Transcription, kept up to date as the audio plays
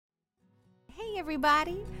Hey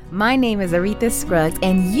everybody, my name is Aretha Scruggs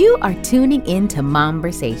and you are tuning in to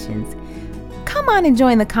Momversations. Come on and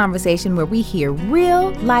join the conversation where we hear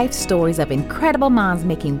real life stories of incredible moms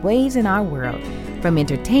making waves in our world, from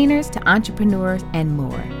entertainers to entrepreneurs and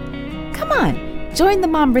more. Come on, join the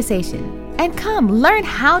Momversation and come learn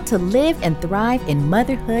how to live and thrive in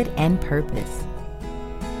motherhood and purpose.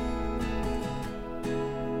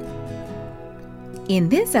 In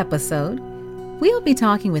this episode, we'll be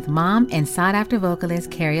talking with mom and sought-after vocalist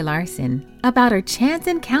Carrie Larson about her chance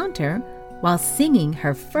encounter while singing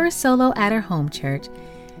her first solo at her home church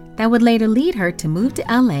that would later lead her to move to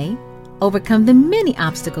LA, overcome the many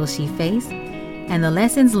obstacles she faced, and the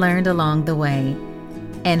lessons learned along the way,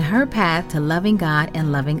 and her path to loving God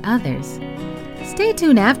and loving others. Stay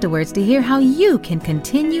tuned afterwards to hear how you can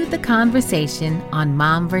continue the conversation on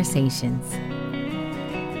Momversations.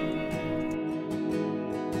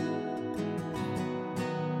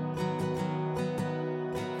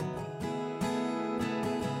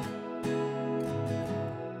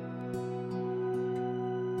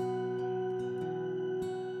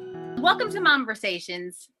 Welcome to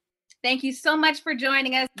Momversations. Thank you so much for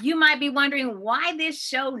joining us. You might be wondering why this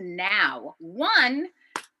show now. One,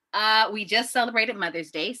 we just celebrated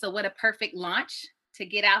Mother's Day, so what a perfect launch to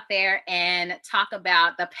get out there and talk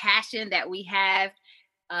about the passion that we have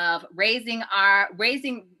of raising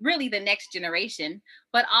really the next generation.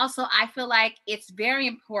 But also, I feel like it's very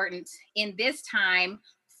important in this time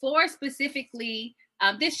for specifically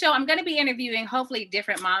this show. I'm going to be interviewing hopefully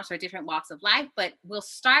different moms for different walks of life, but we'll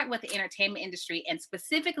start with the entertainment industry and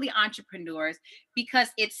specifically entrepreneurs, because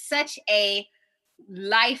it's such a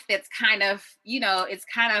life that's kind of, it's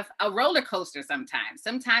kind of a roller coaster sometimes.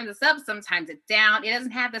 Sometimes it's up, sometimes it's down. It doesn't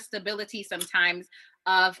have the stability sometimes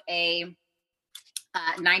of a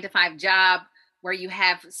 9-to-5 job where you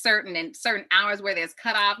have certain hours where there's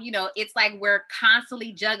cutoff. It's like we're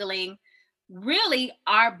constantly juggling really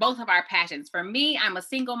both of our passions. For me, I'm a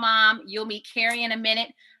single mom. You'll meet Carrie in a minute.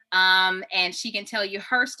 And she can tell you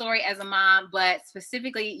her story as a mom, but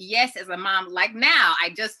specifically, yes, as a mom. Like now, I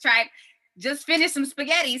just finished some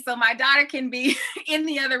spaghetti so my daughter can be in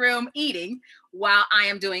the other room eating while I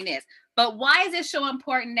am doing this. But why is this show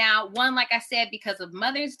important now? One, like I said, because of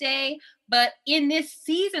Mother's Day, but in this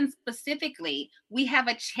season specifically, we have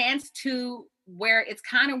a chance to where it's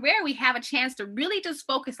kind of rare. We have a chance to really just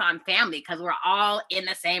focus on family because we're all in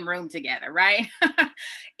the same room together, right?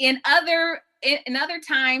 In other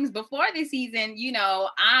times before this season,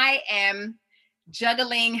 I am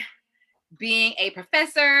juggling being a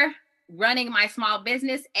professor, running my small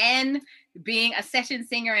business, and being a session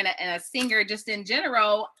singer and a singer just in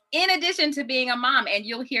general, in addition to being a mom. And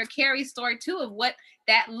you'll hear Carrie's story too of what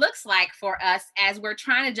that looks like for us as we're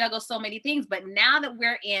trying to juggle so many things. But now that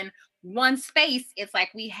we're in one space, it's like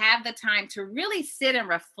we have the time to really sit and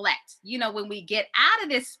reflect. When we get out of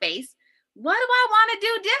this space, what do I want to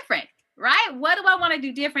do different, right? What do I want to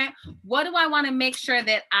do different? What do I want to make sure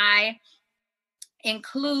that I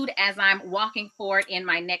include as I'm walking forward in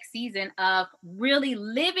my next season of really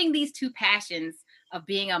living these two passions of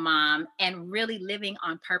being a mom and really living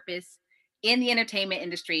on purpose in the entertainment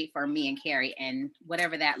industry for me and Carrie and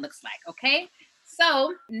whatever that looks like. Okay.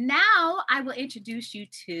 So now I will introduce you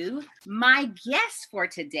to my guest for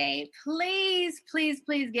today. Please, please,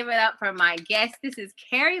 please give it up for my guest. This is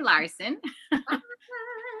Carrie Larson.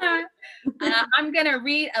 I'm going to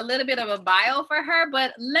read a little bit of a bio for her,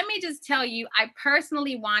 but let me just tell you, I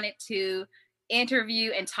personally wanted to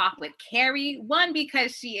interview and talk with Carrie. One,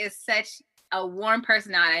 because she is such a warm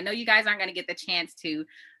personality. I know you guys aren't going to get the chance to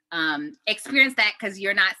experience that because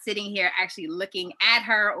you're not sitting here actually looking at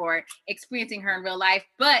her or experiencing her in real life,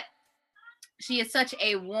 but she is such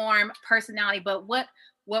a warm personality. But what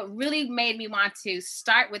really made me want to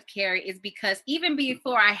start with Carrie is because even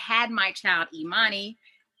before I had my child, Imani,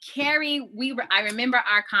 Carrie, I remember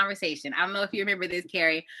our conversation. I don't know if you remember this,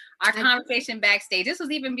 Carrie, our conversation backstage. This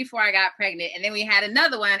was even before I got pregnant. And then we had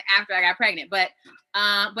another one after I got pregnant, but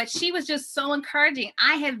she was just so encouraging.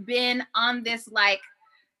 I have been on this,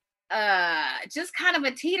 just kind of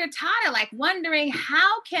a teeter-totter, wondering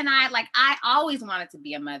how can I always wanted to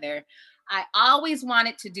be a mother. I always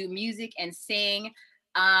wanted to do music and sing.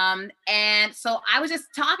 And so I was just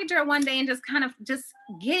talking to her one day and just kind of just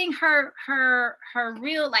getting her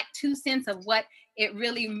real 2 cents of what it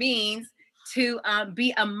really means to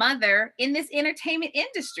be a mother in this entertainment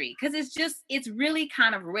industry. Cause it's really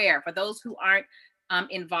kind of rare for those who aren't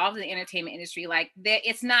involved in the entertainment industry.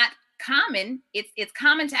 It's not common. It's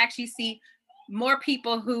common to actually see more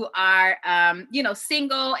people who are,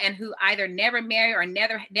 single and who either never marry or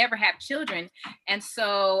never have children. And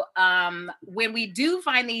so when we do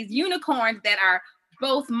find these unicorns that are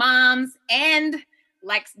both moms and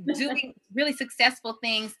like doing really successful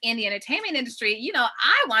things in the entertainment industry,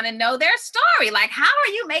 I want to know their story. Like, how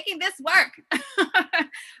are you making this work?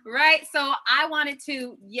 Right. So I wanted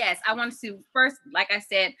to first, like I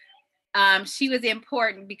said, she was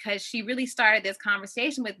important because she really started this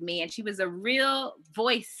conversation with me, and she was a real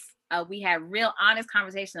voice. We had real honest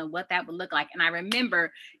conversation of what that would look like. And I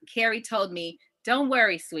remember Carrie told me, "Don't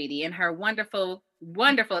worry, sweetie," in her wonderful,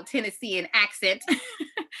 wonderful Tennessean accent.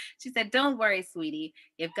 She said, "Don't worry, sweetie.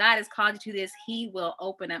 If God has called you to this, he will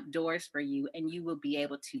open up doors for you and you will be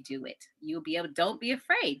able to do it. Don't be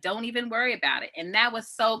afraid. Don't even worry about it." And that was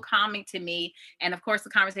so calming to me. And of course, the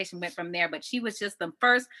conversation went from there, but she was just the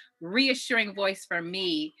first reassuring voice for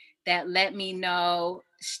me that let me know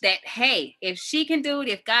that, hey, if she can do it,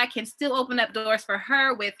 if God can still open up doors for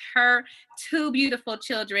her with her 2 beautiful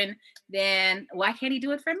children, then why can't he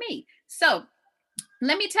do it for me? So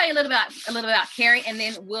let me tell you a little about Carrie, and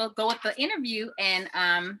then we'll go with the interview and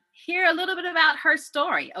hear a little bit about her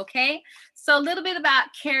story. Okay, so a little bit about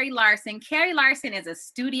Carrie Larson. Carrie Larson is a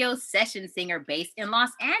studio session singer based in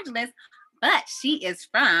Los Angeles, but she is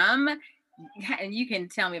from, and you can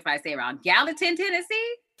tell me if I say it wrong, Gallatin,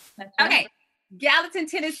 Tennessee. That's right. Okay, Gallatin,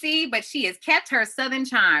 Tennessee, but she has kept her Southern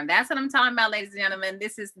charm. That's what I'm talking about, ladies and gentlemen.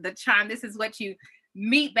 This is the charm. This is what you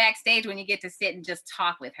meet backstage when you get to sit and just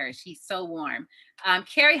talk with her. She's so warm.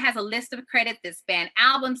 Carrie has a list of credits that span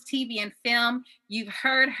albums, TV, and film. You've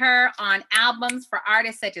heard her on albums for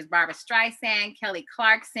artists such as Barbra Streisand, Kelly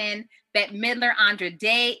Clarkson, Bette Midler, Andra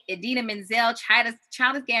Day, Idina Menzel, Childish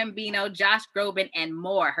Gambino, Josh Groban, and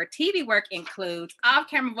more. Her TV work includes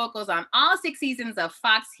off-camera vocals on all 6 seasons of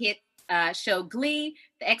Fox hit show Glee,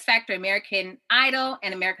 The X Factor, American Idol,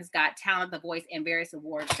 and America's Got Talent, The Voice, and various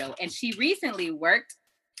award shows. And she recently worked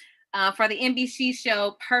for the NBC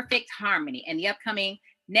show Perfect Harmony and the upcoming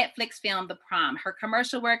Netflix film The Prom. Her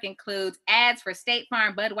commercial work includes ads for State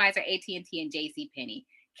Farm, Budweiser, AT&T, and JCPenney.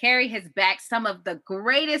 Carrie has backed some of the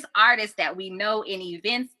greatest artists that we know in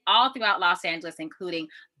events all throughout Los Angeles, including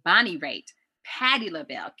Bonnie Raitt, Patti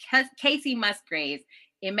LaBelle, Casey Musgraves,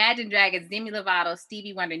 Imagine Dragons, Demi Lovato,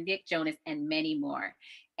 Stevie Wonder, Nick Jonas, and many more.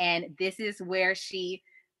 And this is where she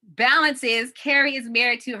balances. Carrie is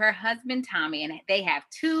married to her husband, Tommy, and they have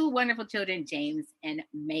 2 wonderful children, James and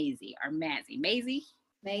Maisie, or Mazzie. Maisie?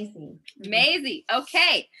 Maisie. Maisie.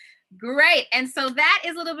 Okay, great. And so that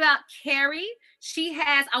is a little bit about Carrie. She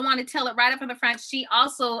has, I want to tell it right up in the front, she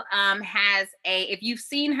also has if you've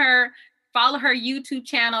seen her, follow her YouTube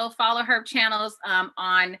channel, follow her channels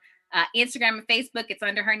on Instagram and Facebook. It's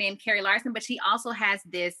under her name, Carrie Larson, but she also has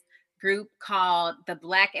this group called the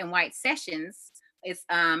Black and White Sessions. It's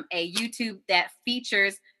a YouTube that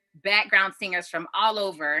features background singers from all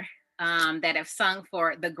over that have sung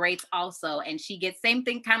for the greats also. And she gets same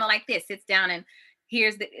thing, kind of like this, sits down and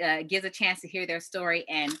gives a chance to hear their story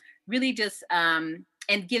and really just and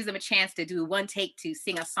gives them a chance to do one take to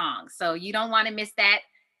sing a song. So you don't want to miss that.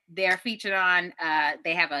 They're featured on,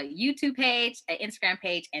 they have a YouTube page, an Instagram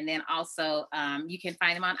page, and then also you can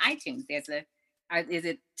find them on iTunes. Is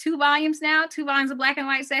it 2 volumes now? 2 volumes of Black and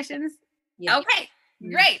White Sessions? Yeah. Okay,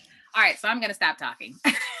 great. All right, so I'm going to stop talking.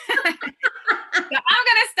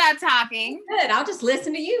 Stop talking. Good, I'll just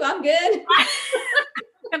listen to you. I'm good.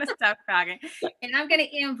 I'm going to stop talking. And I'm going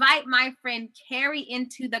to invite my friend Carrie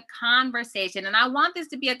into the conversation. And I want this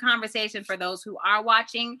to be a conversation for those who are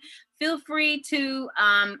watching. Feel free to,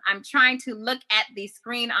 I'm trying to look at the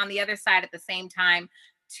screen on the other side at the same time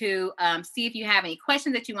to see if you have any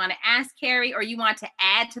questions that you want to ask Carrie, or you want to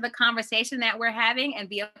add to the conversation that we're having and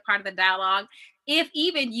be a part of the dialogue. If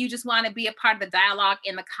even you just want to be a part of the dialogue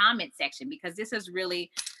in the comment section, because this is really,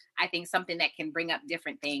 I think, something that can bring up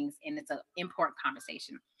different things, and it's an important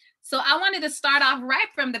conversation. So I wanted to start off right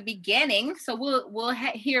from the beginning. So we'll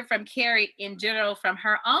hear from Carrie in general from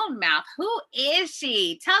her own mouth. Who is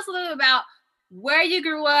she? Tell us a little about where you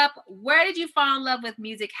grew up. Where did you fall in love with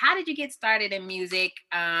music? How did you get started in music?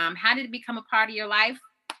 How did it become a part of your life?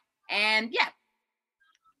 And yeah,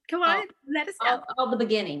 come on, let us know. All the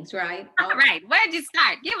beginnings, right? All right. Where did you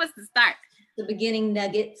start? Give us the start. The beginning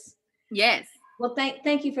nuggets. Yes. Well,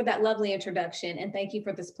 thank you for that lovely introduction, and thank you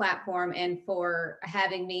for this platform and for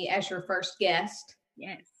having me as your first guest.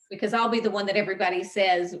 Yes. Because I'll be the one that everybody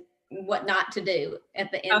says what not to do at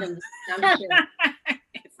the end of the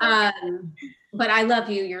I'm sure. But I love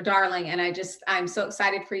you, you're darling, and I'm so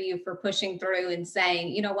excited for you for pushing through and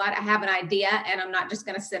saying, you know what, I have an idea and I'm not just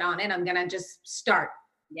going to sit on it, I'm going to just start.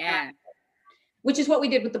 Yeah. which is what we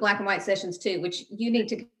did with the black and white sessions too, which you need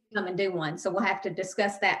to come and do one. So we'll have to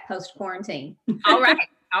discuss that post quarantine. All right.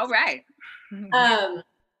 All right.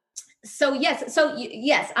 So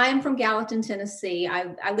yes, I am from Gallatin, Tennessee.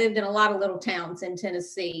 I lived in a lot of little towns in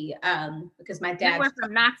Tennessee because my dad was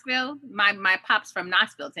from Knoxville. My pop's from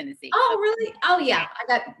Knoxville, Tennessee. Oh, really? Oh, yeah.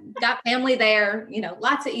 I got family there.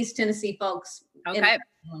 Lots of East Tennessee folks. Okay.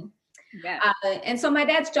 Yeah. And so my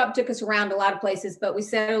dad's job took us around a lot of places, but we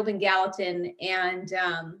settled in Gallatin, and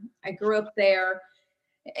I grew up there.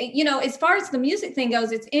 As far as the music thing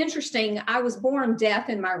goes, it's interesting. I was born deaf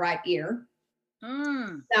in my right ear.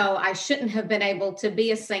 So I shouldn't have been able to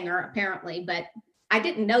be a singer, apparently, but I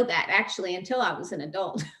didn't know that actually until I was an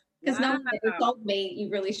adult, because no one ever told me you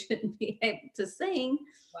really shouldn't be able to sing.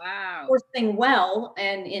 Wow. Or sing well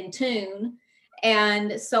and in tune.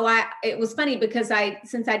 And so it was funny because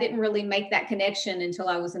since I didn't really make that connection until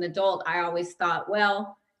I was an adult, I always thought,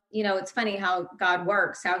 well, it's funny how God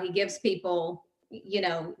works, how he gives people,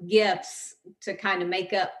 gifts to kind of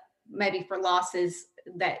make up maybe for losses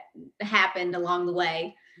that happened along the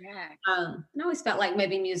way. Yeah. I always felt like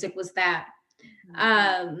maybe music was that.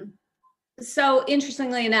 So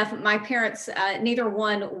interestingly enough, my parents, neither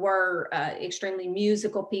one were extremely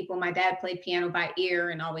musical people. My dad played piano by ear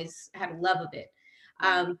and always had a love of it.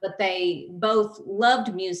 But they both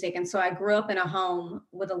loved music. And so I grew up in a home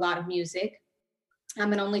with a lot of music.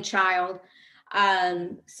 I'm an only child.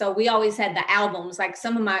 So we always had the albums. Like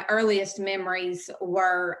some of my earliest memories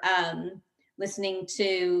were listening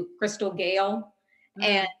to Crystal Gayle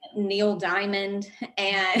and Neil Diamond.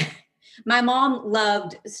 And my mom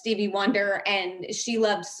loved Stevie Wonder, and she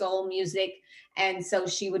loved soul music. And so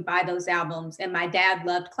she would buy those albums. And my dad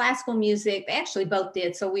loved classical music. They actually both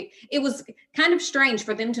did. So it was kind of strange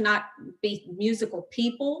for them to not be musical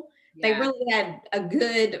people. Yeah. They really had a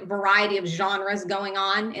good variety of genres going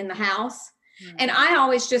on in the house. And I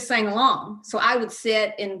always just sang along. So I would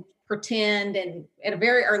sit and pretend. And at a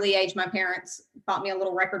very early age, my parents bought me a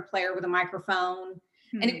little record player with a microphone.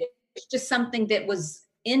 And it was just something that was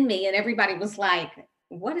in me. And everybody was like,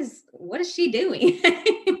 what is she doing?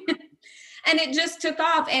 And it just took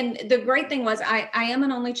off. And the great thing was I am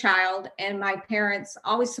an only child, and my parents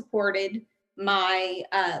always supported my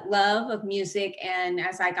love of music. And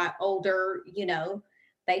as I got older,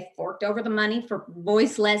 they forked over the money for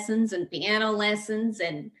voice lessons and piano lessons.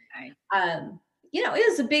 And, it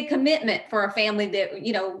was a big commitment for a family that,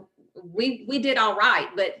 we did all right,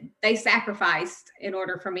 but they sacrificed in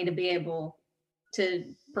order for me to be able to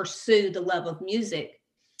pursue the love of music.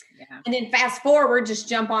 Yeah. And then fast forward, just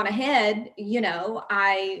jump on ahead,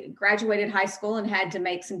 I graduated high school and had to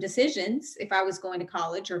make some decisions if I was going to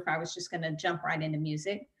college or if I was just going to jump right into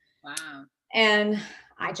music. Wow. And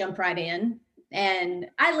I jumped right in, and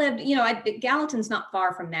I lived, Gallatin's not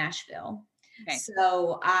far from Nashville. Okay.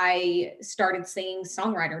 So I started singing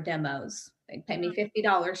songwriter demos. They'd pay me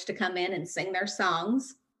 $50 to come in and sing their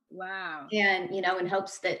songs. Wow. And, in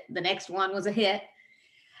hopes that the next one was a hit.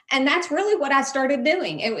 And that's really what I started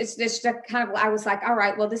doing. It was just I was like, all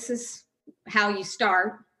right, well, this is how you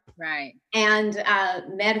start. Right. And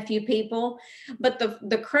met a few people. But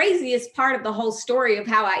the craziest part of the whole story of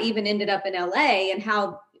how I even ended up in LA and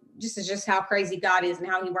how how crazy God is and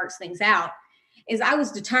how he works things out is I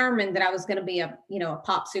was determined that I was going to be a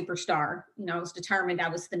pop superstar. I was determined I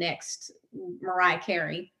was the next Mariah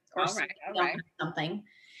Carey or something.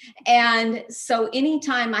 And so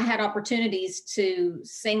anytime I had opportunities to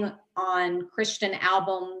sing on Christian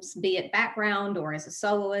albums, be it background or as a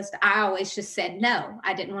soloist, I always just said no.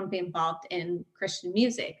 I didn't want to be involved in Christian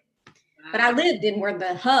music. Wow. But I lived in where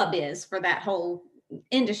the hub is for that whole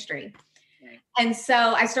industry. Okay. And so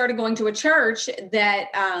I started going to a church that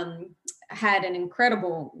had an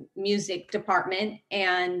incredible music department,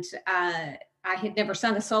 and I had never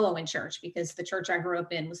sung a solo in church because the church I grew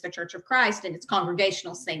up in was the Church of Christ, and it's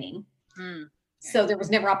congregational singing. Okay. So there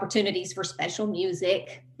was never opportunities for special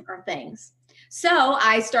music or things. So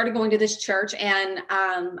I started going to this church, and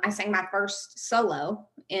I sang my first solo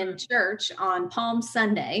in church on Palm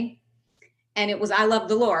Sunday. And it was I Love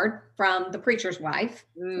the Lord from The Preacher's Wife,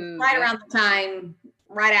 around the time,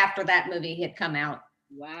 right after that movie had come out.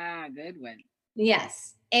 Wow, good one.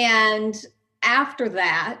 Yes. And after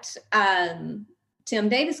that, Tim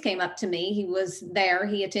Davis came up to me. He was there.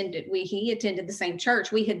 He attended the same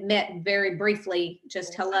church. We had met very briefly,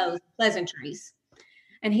 just hello, pleasantries.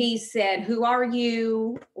 And he said, "Who are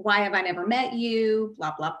you? Why have I never met you?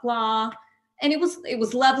 Blah, blah, blah." And it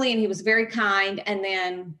was lovely, and he was very kind. And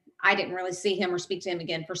then I didn't really see him or speak to him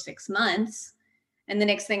again for 6 months. And the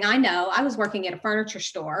next thing I know, I was working at a furniture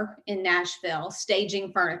store in Nashville,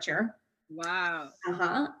 staging furniture. Wow.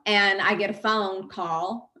 And I get a phone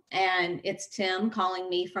call, and it's Tim calling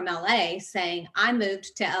me from LA saying, I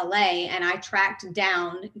moved to LA and I tracked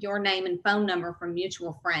down your name and phone number from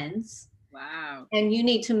mutual friends. Wow. And you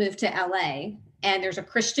need to move to LA. And there's a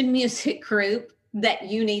Christian music group that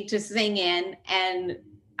you need to sing in. And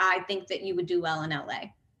I think that you would do well in LA.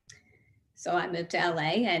 So I moved to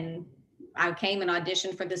LA and I came and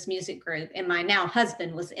auditioned for this music group. And my now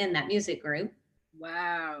husband was in that music group.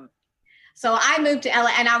 Wow. So I moved to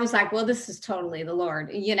LA and I was like, well, this is totally the Lord,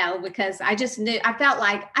 you know, because I just knew, I felt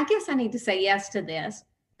like, I guess I need to say yes to this.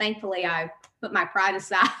 Thankfully, I put my pride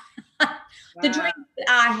aside. The dream that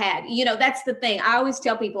I had, you know, that's the thing. I always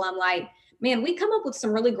tell people, I'm like, man, we come up with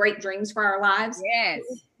some really great dreams for our lives. Yes.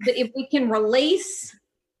 But if we can release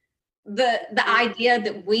the idea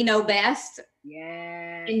that we know best,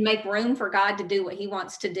 and make room for God to do what he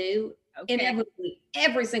wants to do, inevitably,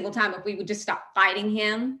 every single time, if we would just stop fighting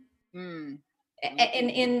him. And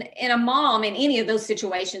in a mom, in any of those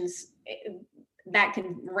situations, that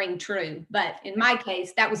can ring true. But in my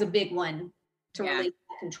case, that was a big one to release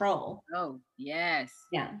that control. Oh, yes.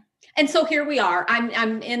 Yeah. And so here we are.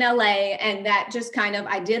 I'm in LA, and that just kind of,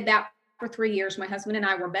 I did that for 3 years. My husband and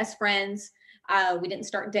I were best friends. We didn't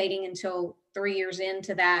start dating until 3 years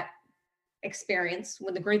into that experience.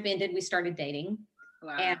 When the group ended, we started dating.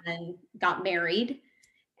 Wow. And got married.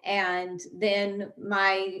 And then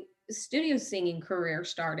my studio singing career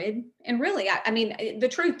started. And really, I mean, the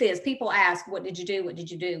truth is, people ask, what did you do? What did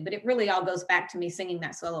you do? But it really all goes back to me singing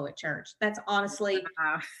that solo at church. That's honestly,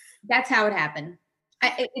 that's how it happened.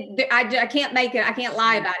 I can't make it. I can't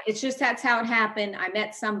lie about it. It's just, that's how it happened. I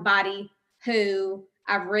met somebody who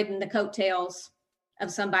I've ridden the coattails of,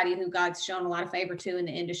 somebody who God's shown a lot of favor to in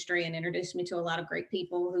the industry, and introduced me to a lot of great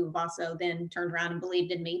people who have also then turned around and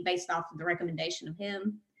believed in me based off of the recommendation of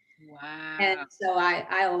him. Wow. And so I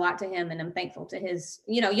owe a lot to him, and I'm thankful to his,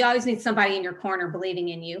 you know, you always need somebody in your corner believing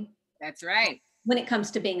in you. That's right. When it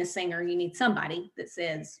comes to being a singer, you need somebody that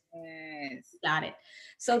says, yes, got it.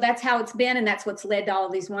 So that's how it's been. And that's what's led to all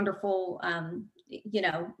of these wonderful, you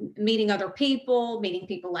know, meeting other people, meeting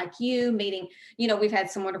people like you, you know, we've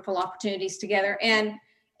had some wonderful opportunities together, and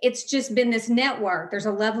it's just been this network. There's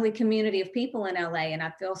a lovely community of people in LA, and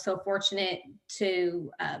I feel so fortunate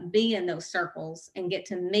to be in those circles and get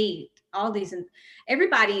to meet all these, and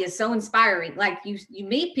everybody is so inspiring. Like you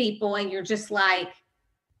meet people and you're just like,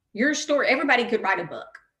 your story, everybody could write a book.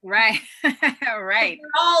 Right. Right.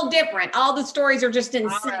 They're all different. All the stories are just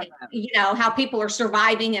insane. You know, how people are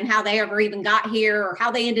surviving and how they ever even got here, or how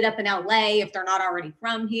they ended up in LA if they're not already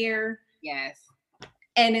from here. Yes.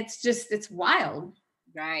 And it's wild.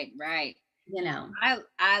 Right. Right. You know,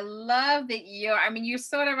 I love that you're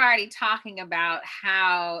sort of already talking about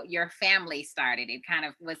how your family started. It kind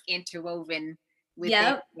of was interwoven with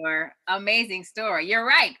your amazing story. You're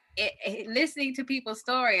right. Listening to people's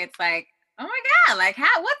story, it's like, oh my God, like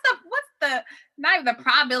what's the not the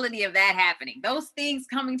probability of that happening? Those things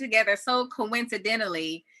coming together so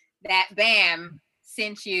coincidentally that bam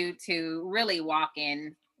sent you to really walk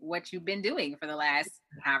in what you've been doing for the last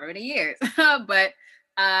however many years. But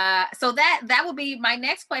so that will be my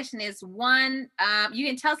next question is one, you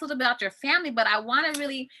can tell us a little bit about your family, but I want to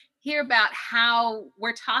really hear about how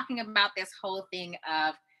we're talking about this whole thing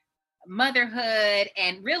of motherhood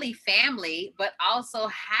and really family, but also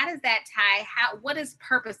how does that tie, what does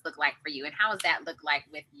purpose look like for you, and how does that look like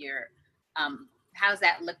with your how does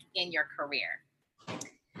that look in your career?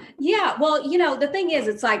 Yeah, well, you know, the thing is,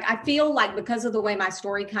 it's like, I feel like because of the way my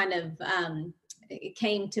story kind of it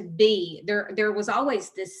came to be, there was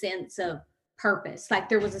always this sense of purpose. Like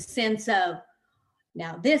there was a sense of,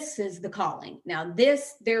 now this is the calling. Now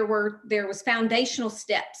there was foundational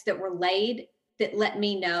steps that were laid that let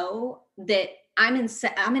me know that I'm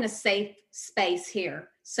in a safe space here.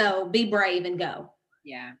 So be brave and go.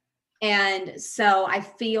 Yeah. And so I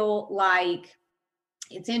feel like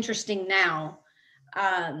it's interesting now.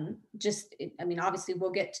 Obviously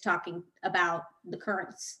we'll get to talking about the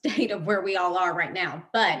current state of where we all are right now,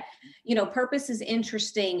 but you know, purpose is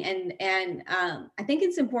interesting. And I think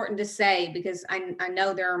it's important to say, because I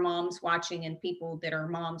know there are moms watching and people that are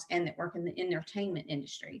moms and that work in the entertainment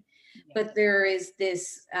industry, but there is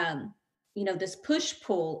this, this push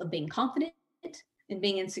pull of being confident and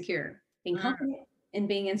being insecure, being confident and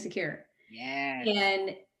being insecure. Yeah.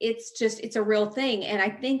 And it's a real thing. And I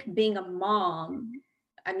think being a mom,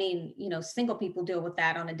 single people deal with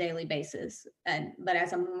that on a daily basis. But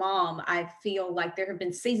as a mom, I feel like there have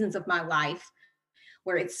been seasons of my life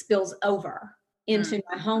where it spills over into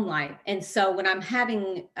my home life. And so when I'm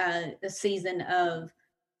having a season of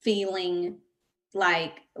feeling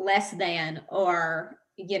like less than, or,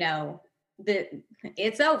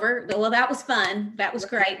 it's over. Well, that was fun. That was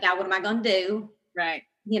great. Now what am I going to do? Right.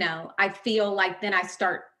 I feel like then I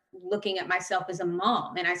start looking at myself as a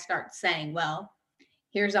mom and I start saying, well,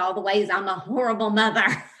 here's all the ways I'm a horrible mother.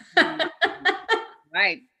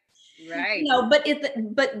 Right. Right.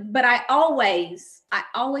 But I always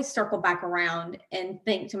circle back around and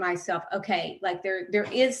think to myself, okay, like there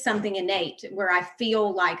is something innate where I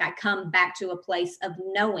feel like I come back to a place of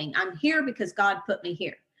knowing I'm here because God put me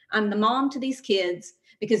here. I'm the mom to these kids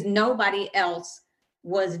because nobody else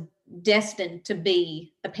was destined to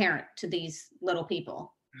be the parent to these little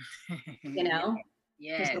people,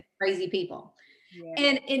 Yeah. Crazy people.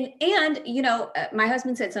 Yeah. And my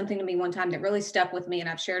husband said something to me one time that really stuck with me, and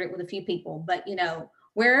I've shared it with a few people, but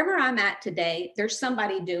wherever I'm at today, there's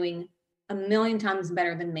somebody doing a million times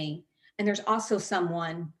better than me. And there's also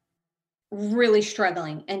someone really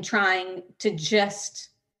struggling and trying to just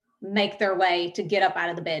make their way to get up out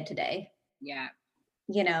of the bed today. Yeah.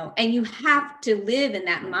 And you have to live in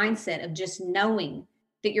that mindset of just knowing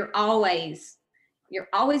that you're always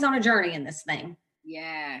on a journey in this thing.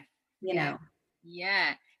 Yeah.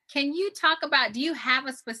 Yeah. Can you talk about, do you have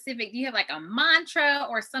like a mantra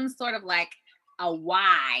or some sort of like a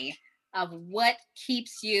why of what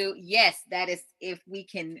keeps you? Yes, that is, if we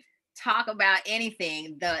can talk about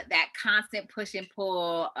anything, that constant push and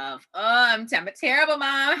pull of, I'm a terrible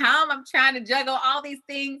mom. How am I trying to juggle all these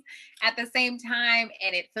things at the same time?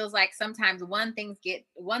 And it feels like sometimes one thing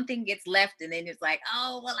gets left, and then it's like,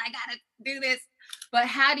 oh, well, I gotta do this. But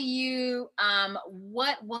how do you,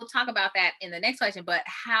 we'll talk about that in the next question, but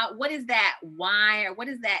what is that why, or what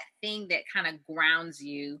is that thing that kind of grounds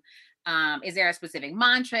you? Is there a specific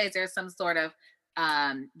mantra? Is there some sort of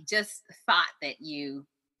just thought that you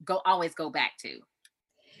always go back to?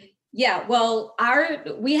 Yeah, well,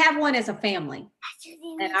 we have one as a family,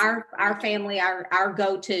 and our family, our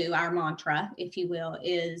go-to, our mantra, if you will,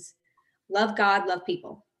 is love God, love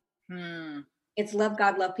people. It's love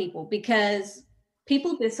God, love people, because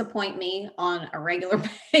people disappoint me on a regular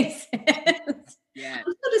basis. Yeah. I'm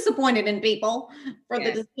so disappointed in people for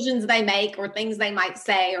the decisions they make or things they might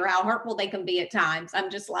say or how hurtful they can be at times. I'm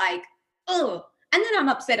just like, oh. And then I'm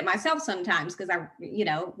upset at myself sometimes because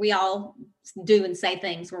we all do and say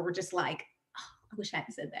things where we're just like, oh, I wish I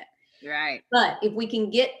hadn't said that. Right. But if we can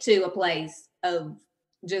get to a place of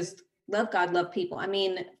just love God, love people. I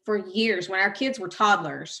mean, for years when our kids were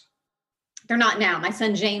toddlers, they're not now. My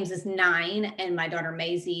son James is 9 and my daughter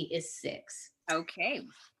Maisie is 6. Okay.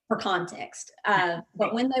 For context.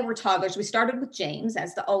 But when they were toddlers, we started with James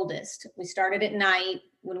as the oldest. We started at night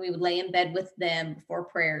when we would lay in bed with them before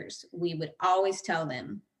prayers. We would always tell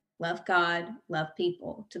them, love God, love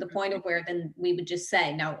people, to the point of where then we would just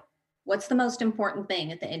say, now, what's the most important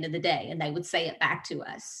thing at the end of the day? And they would say it back to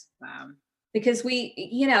us. Wow. Because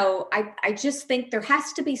I just think there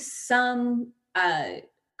has to be some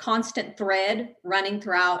constant thread running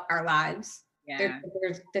throughout our lives. Yeah.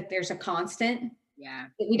 There's a constant. Yeah.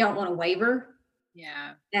 That we don't want to waver.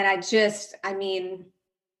 Yeah. And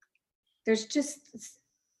there's just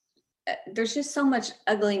so much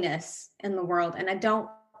ugliness in the world. And I don't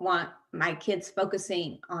want my kids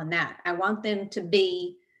focusing on that. I want them to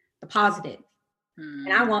be the positive.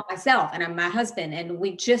 And I want myself and my husband, and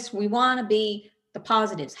we want to be the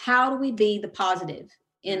positives. How do we be the positive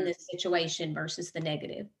in this situation versus the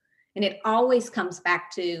negative? And it always comes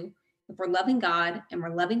back to, if we're loving God and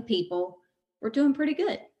we're loving people, we're doing pretty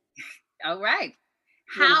good. All right.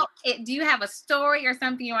 Do you have a story or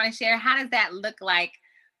something you want to share? How does that look like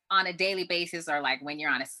on a daily basis, or like when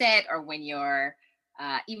you're on a set, or when you're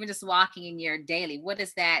even just walking in your daily? What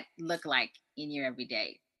does that look like in your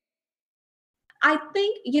everyday? I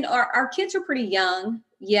think, our kids are pretty young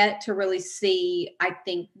yet to really see, I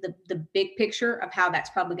think, the big picture of how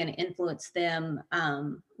that's probably going to influence them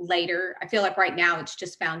later. I feel like right now it's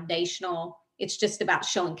just foundational. It's just about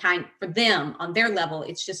showing for them on their level.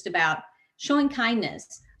 It's just about showing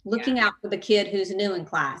kindness, looking out for the kid who's new in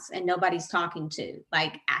class and nobody's talking to,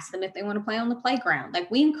 like ask them if they want to play on the playground.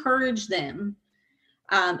 Like we encourage them.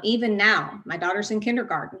 Even now, my daughter's in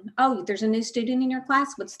kindergarten. Oh, there's a new student in your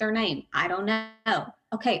class. What's their name? I don't know.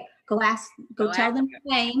 Okay, go tell them their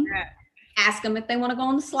name. Yeah. Ask them if they want to go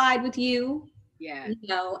on the slide with you. Yeah.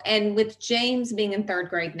 And with James being in 3rd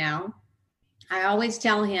grade now, I always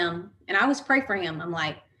tell him, and I always pray for him. I'm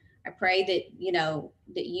like, I pray that,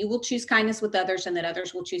 that you will choose kindness with others and that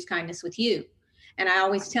others will choose kindness with you. And I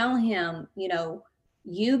always tell him,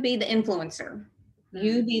 you be the influencer.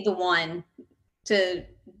 You be the one to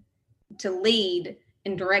lead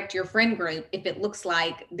and direct your friend group if it looks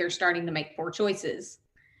like they're starting to make poor choices.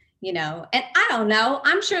 you know, and I don't know,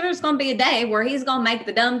 I'm sure there's going to be a day where he's going to make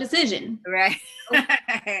the dumb decision. Right.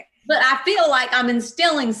 But I feel like I'm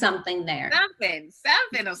instilling something there.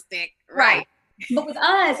 Something will stick. Right. But with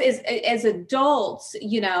us as adults,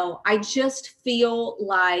 you know, I just feel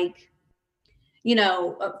like, you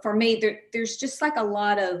know, for me, there's just like a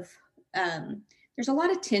lot of, there's a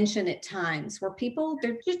lot of tension at times where people,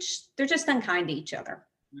 they're just unkind to each other.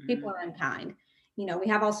 Mm-hmm. People are unkind. You know, we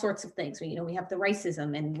have all sorts of things. You know, we have the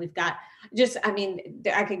racism, and we've got just, I mean,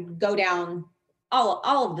 I could go down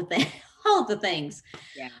all of the things, all of the things.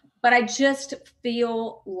 Yeah. But I just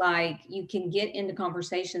feel like you can get into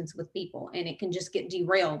conversations with people and it can just get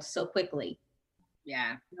derailed so quickly.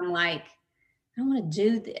 Yeah. I'm like, I don't want to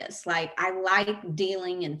do this. Like, I like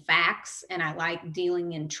dealing in facts and I like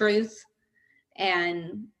dealing in truth.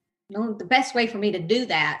 And you know, the best way for me to do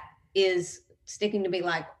that is sticking to be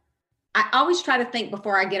like, I always try to think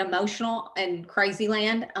before I get emotional and crazy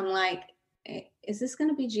land. I'm like, is this going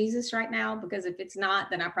to be Jesus right now? Because if it's not,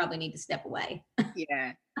 then I probably need to step away.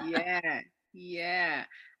 Yeah.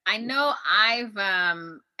 I know I've,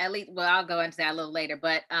 at least, well, I'll go into that a little later,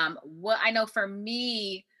 but what I know for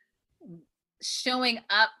me, showing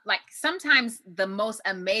up, like sometimes the most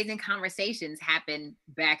amazing conversations happen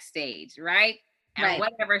backstage, right? At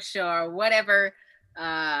whatever show or whatever,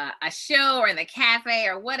 a show or in the cafe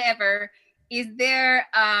or whatever. Is there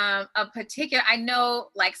a particular, I know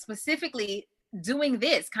like specifically doing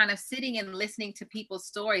this, kind of sitting and listening to people's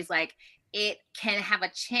stories, like it can have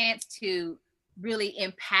a chance to really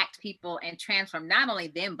impact people and transform not only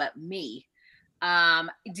them, but me.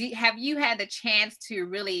 Have you had the chance to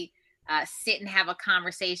really sit and have a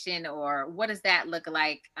conversation, or what does that look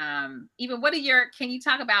like? Even can you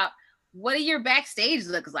talk about what do your backstage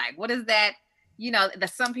looks like? What is that? You know,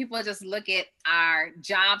 some people just look at our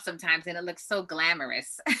job sometimes and it looks so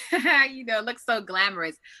glamorous, you know, it looks so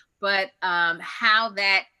glamorous, but how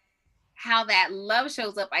that love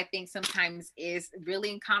shows up, I think sometimes is really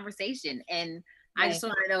in conversation. And I just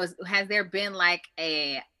want to know, has there been like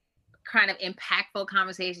a kind of impactful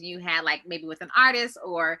conversation you had, like maybe with an artist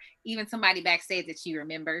or even somebody backstage that you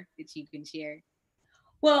remember that you can share?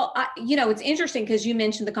 Well, you know, it's interesting because you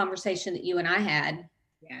mentioned the conversation that you and I had,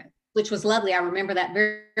 which was lovely. I remember that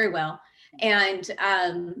very, very well. And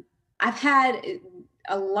I've had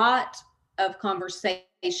a lot of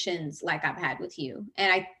conversations like I've had with you.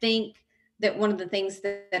 And I think that one of the things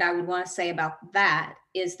that I would want to say about that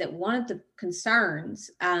is that one of the concerns,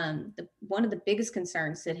 one of the biggest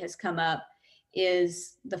concerns that has come up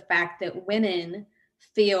is the fact that women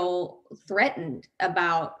feel threatened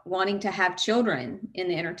about wanting to have children in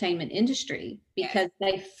the entertainment industry because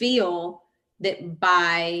they feel that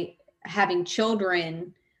by having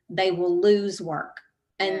children, they will lose work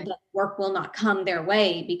and the work will not come their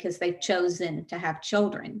way because they've chosen to have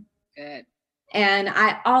children. Good. And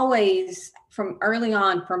I always, from early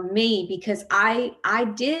on, for me, because I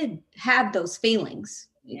did have those feelings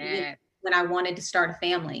when I wanted to start a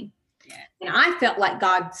family. And I felt like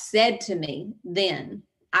God said to me then,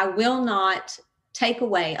 I will not take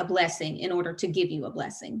away a blessing in order to give you a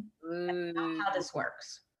blessing. That's not how this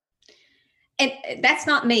works. And that's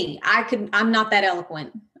not me. I'm not that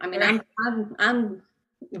eloquent. I mean, I'm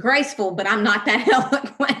graceful, but I'm not that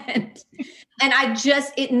eloquent. And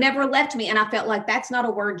it never left me. And I felt like that's not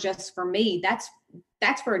a word just for me.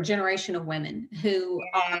 That's for a generation of women who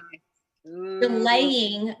are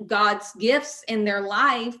delaying God's gifts in their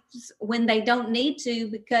lives when they don't need to,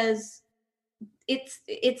 because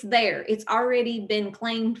it's there. It's already been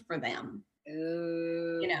claimed for them.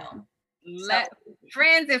 You know.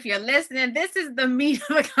 Friends, if you're listening, this is the meat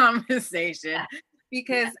of the conversation,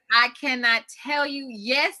 because I cannot tell you,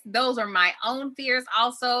 yes, those are my own fears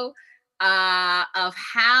also, of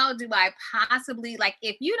how do I possibly, like,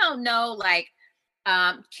 if you don't know, like,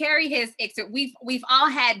 Carrie we've all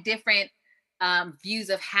had different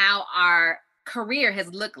views of how our career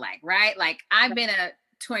has looked like, right? Like, I've been a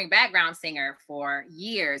touring background singer for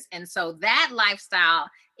years. And so that lifestyle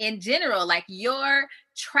in general, like, you're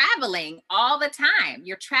traveling all the time.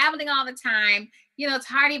 You know, it's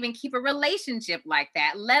hard to even keep a relationship like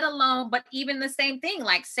that, let alone, but even the same thing,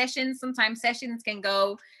 like sometimes sessions can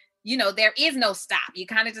go, you know, there is no stop. You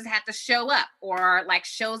kind of just have to show up, or like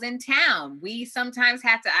shows in town. We sometimes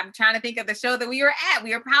have to, I'm trying to think of the show that we were at.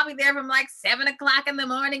 We were probably there from like 7 o'clock in the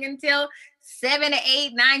morning until 7 to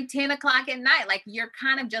 8, 9, 10 o'clock at night. Like, you're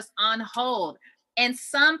kind of just on hold. And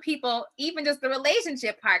some people, even just the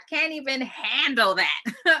relationship part, can't even handle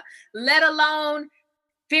that, let alone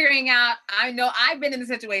figuring out. I know I've been in the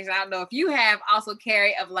situation, I don't know if you have also,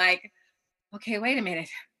 Carrie, of like, okay, wait a minute.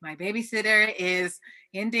 My babysitter is,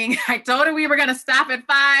 ending. I told her we were going to stop at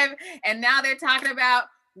 5, and now they're talking about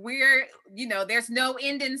there's no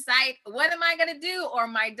end in sight. What am I going to do? Or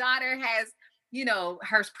my daughter has,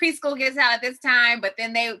 her preschool gets out at this time, but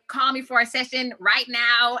then they call me for a session right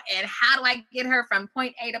now. And how do I get her from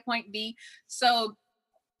point A to point B? So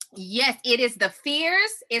yes, it is the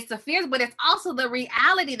fears. It's the fears, but it's also the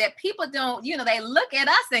reality that people don't, they look at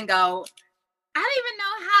us and go, I don't even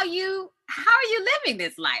know how are you living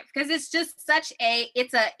this life? Because it's just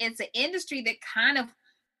it's an industry that kind of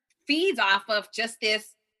feeds off of just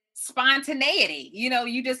this spontaneity.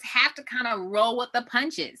 You just have to kind of roll with the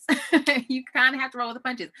punches. You kind of have to roll with the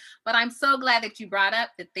punches. But I'm so glad that you brought up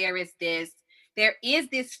that there is this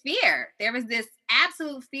fear. There is this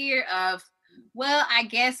absolute fear of, well, I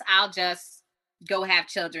guess I'll just go have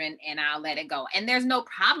children and I'll let it go. And there's no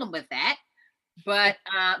problem with that. But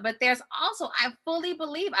there's also, I fully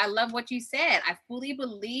believe, I love what you said. I fully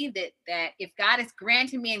believe that if God has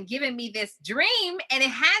granted me and given me this dream and it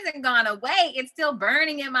hasn't gone away, it's still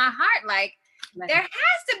burning in my heart. Like, right. There has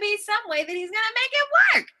to be some way that he's going to make it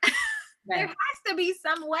work. Right. There has to be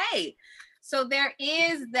some way. So there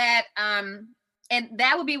is that, and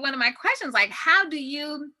that would be one of my questions. Like,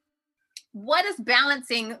 what does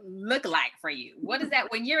balancing look like for you? What is that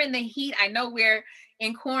when you're in the heat? I know we're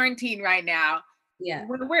in quarantine right now. Yeah.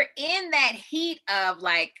 When we're in that heat of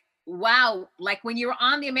like, wow, like when you were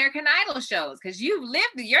on the American Idol shows, because you've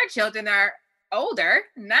lived, your children are older,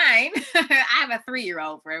 9. I have a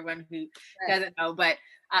 3-year-old for everyone who doesn't know, but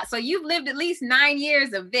so you've lived at least 9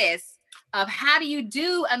 years of this, of how do you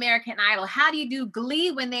do American Idol? How do you do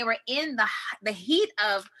Glee when they were in the heat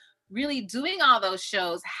of really doing all those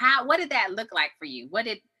shows? What did that look like for you? What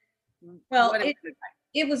did it look like?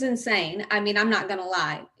 It was insane. I mean, I'm not going to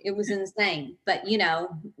lie. It was insane. But,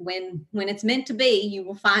 when it's meant to be, you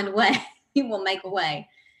will find a way. You will make a way.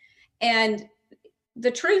 And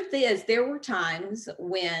the truth is, there were times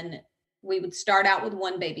when we would start out with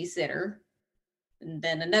one babysitter, and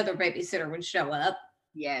then another babysitter would show up.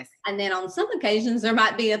 Yes. And then on some occasions, there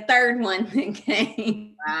might be a third one that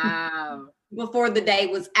came. Wow. Before the day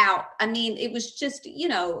was out. I mean, it was just,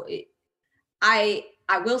 I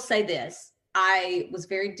will say this. I was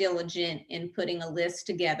very diligent in putting a list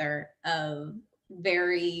together of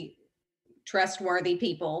very trustworthy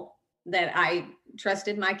people that I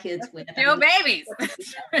trusted my kids with. Still babies.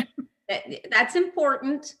 That's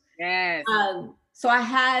important. Yes. So I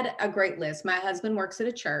had a great list. My husband works at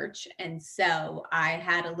a church, and so I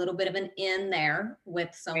had a little bit of an in there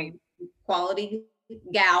with some quality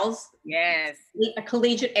gals. Yes. A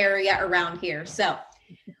collegiate area around here. So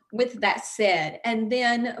with that said, and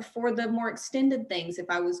then for the more extended things, if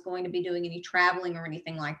I was going to be doing any traveling or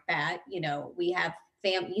anything like that, we have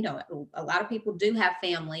family, a lot of people do have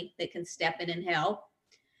family that can step in and help.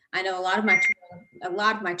 I know a lot of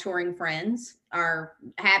my touring friends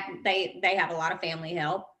they have a lot of family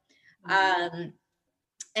help. Mm-hmm.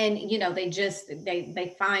 And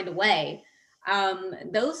they find a way.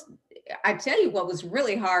 I tell you what was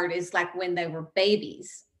really hard is like when they were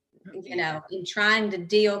babies, in trying to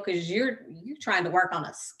deal, because you're trying to work on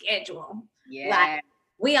a schedule. Yeah. Like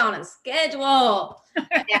we on a schedule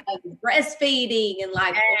and breastfeeding and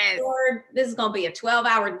like, Lord, this is going to be a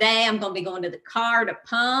 12-hour day. I'm going to be going to the car to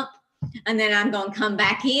pump, and then I'm going to come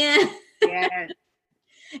back in. Yes.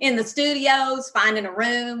 In the studios, finding a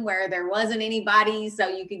room where there wasn't anybody so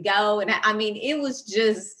you could go. And I mean, it was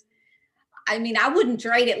just, I wouldn't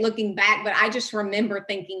trade it looking back, but I just remember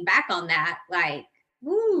thinking back on that, like,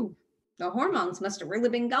 woo, the hormones must have really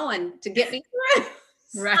been going to get me through.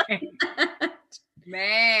 Right.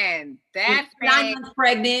 Man, that's 9 months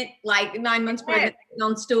pregnant,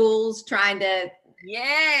 on stools, trying to.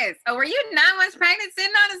 Yes. Oh, were you 9 months pregnant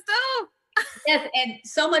sitting on a stool? Yes. And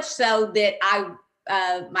so much so that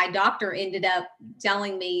my doctor ended up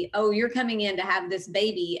telling me, oh, you're coming in to have this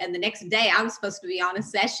baby. And the next day I was supposed to be on a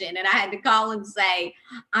session, and I had to call and say,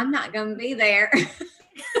 I'm not going to be there.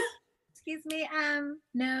 Excuse me.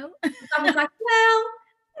 No. I was like, well,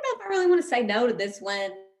 I don't know if I really want to say no to this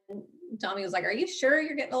one. Tommy was like, are you sure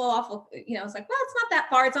you're getting a little awful? I was like, well, it's not that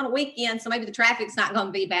far. It's on a weekend, so maybe the traffic's not going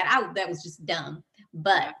to be bad. That was just dumb.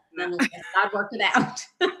 But God worked it out.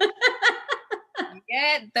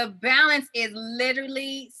 Yeah, the balance is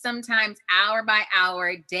literally sometimes hour by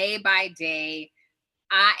hour, day by day.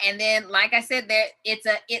 And then, like I said,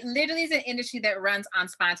 it literally is an industry that runs on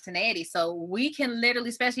spontaneity. So we can literally,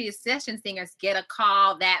 especially as session singers, get a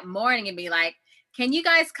call that morning and be like, can you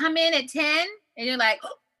guys come in at 10? And you're like,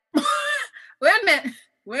 wait a minute.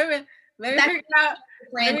 Let me figure out.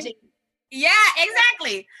 Yeah,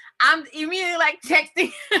 exactly. I'm immediately like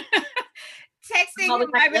texting texting Always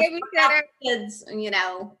my like, let's work out babysitter. kids,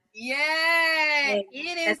 Yeah,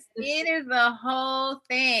 it is the whole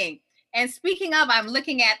thing. And speaking of, I'm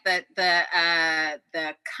looking at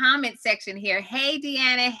the comment section here. Hey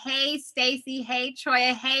Deanna, hey Stacy, hey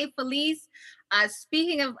Troya, hey Felice.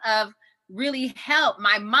 Speaking of really help,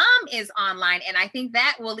 my mom is online, and I think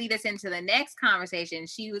that will lead us into the next conversation.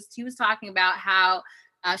 She was talking about how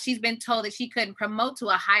she's been told that she couldn't promote to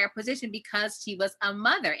a higher position because she was a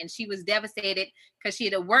mother, and she was devastated because she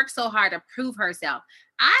had to work so hard to prove herself.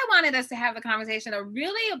 I wanted us to have a conversation of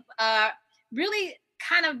really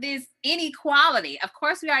kind of this inequality. Of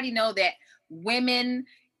course, we already know that women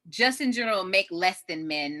just in general make less than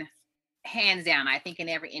men, hands down, I think, in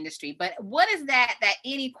every industry. But what does that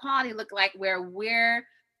inequality look like, where we're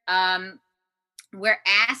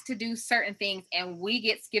asked to do certain things and we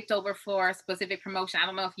get skipped over for a specific promotion? I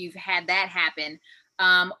don't know if you've had that happen,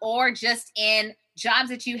 or just in jobs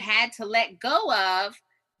that you had to let go of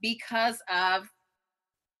because of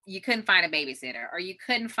you couldn't find a babysitter or you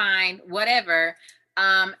couldn't find whatever.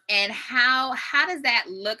 And how does that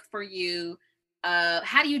look for you?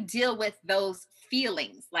 How do you deal with those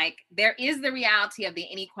feelings? Like, there is the reality of the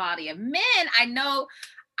inequality of men. I know,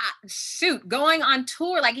 going on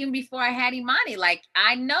tour, like even before I had Imani, like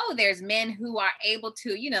I know there's men who are able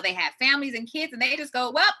to, they have families and kids and they just go,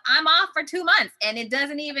 well, I'm off for 2 months. And it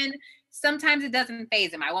doesn't even, sometimes it doesn't faze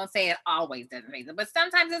them. I won't say it always doesn't faze them, but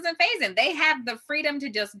sometimes it doesn't faze them. They have the freedom to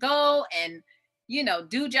just go and,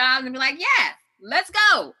 do jobs and be like, yeah, let's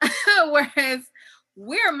go. Whereas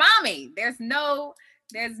we're mommy. There's no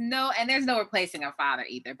replacing a father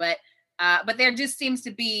either. But there just seems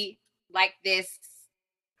to be like this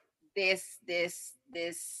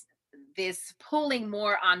pulling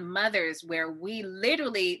more on mothers, where we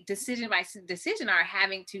literally decision by decision are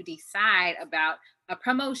having to decide about a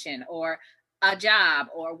promotion or a job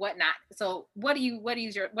or whatnot. So what are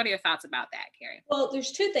your thoughts about that, Carrie? Well,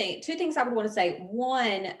 there's two things I would want to say.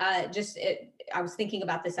 One, I was thinking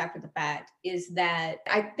about this after the fact, is that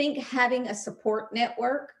I think having a support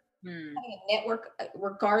network, having a network,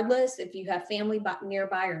 regardless if you have family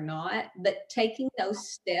nearby or not, but taking those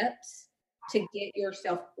steps to get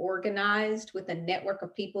yourself organized with a network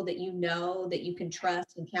of people that that you can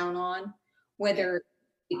trust and count on, whether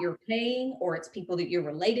you're paying or it's people that you're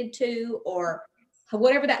related to, or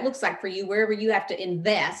whatever that looks like for you, wherever you have to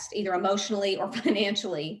invest either emotionally or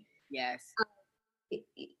financially. Yes.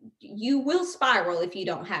 You will spiral if you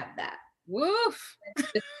don't have that. Woof.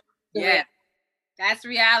 Yeah. That's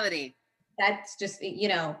reality. That's just,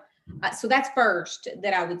 so that's first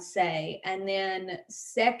that I would say. And then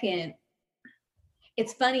second,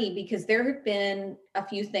 it's funny because there have been a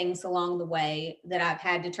few things along the way that I've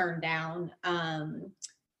had to turn down.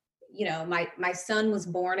 My son was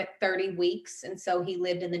born at 30 weeks. And so he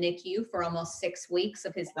lived in the NICU for almost 6 weeks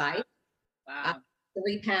of his life. Wow.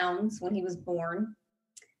 3 pounds when he was born.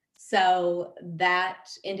 So that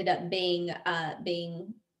ended up being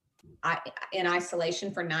in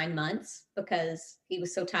isolation for 9 months because he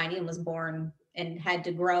was so tiny and was born and had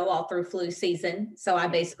to grow all through flu season. So I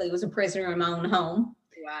basically was a prisoner in my own home.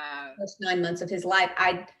 Wow. First 9 months of his life.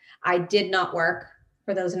 I did not work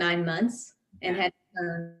for those 9 months and had to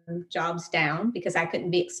turn jobs down because I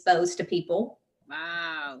couldn't be exposed to people.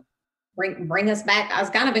 Wow. Bring us back. I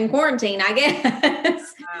was kind of in quarantine, I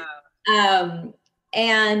guess. Wow.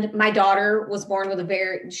 And my daughter was born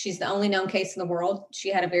with she's the only known case in the world. She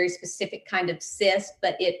had a very specific kind of cyst,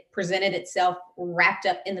 but it presented itself wrapped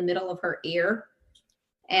up in the middle of her ear.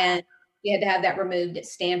 And we had to have that removed at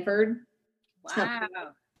Stanford. Wow.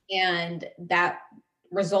 And that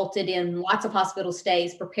resulted in lots of hospital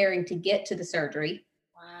stays preparing to get to the surgery.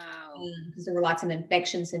 Wow. Because there were lots of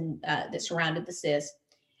infections that surrounded the cyst.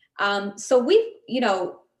 So we've,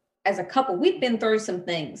 as a couple, we've been through some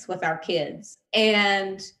things with our kids,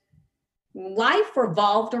 and life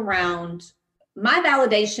revolved around my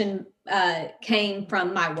validation came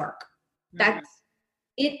from my work. That's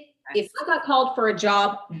it. If I got called for a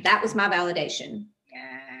job, that was my validation.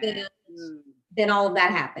 Yeah. Then all of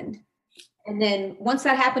that happened. And then once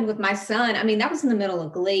that happened with my son, that was in the middle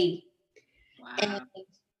of Glee. Wow.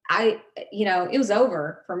 And it was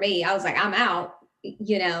over for me. I was like, I'm out,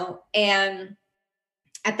 and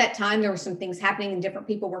at that time there were some things happening and different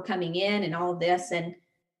people were coming in and all of this. And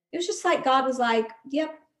it was just like, God was like,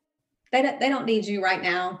 yep, they don't need you right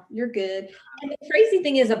now. You're good. And the crazy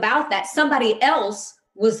thing is about that, somebody else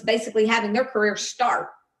was basically having their career start,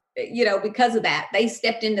 because of that. They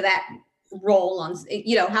stepped into that role on,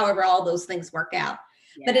 however all those things work out.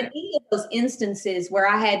 Yeah. But in any of those instances where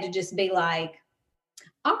I had to just be like,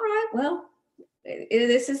 all right, well,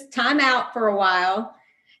 this is time out for a while.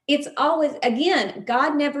 it's always, again,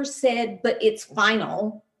 God never said, but it's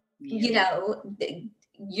final.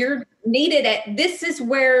 You're needed at, this is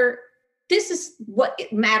what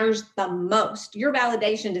matters the most. Your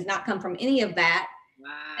validation does not come from any of that.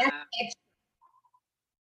 Wow.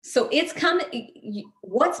 So it's coming.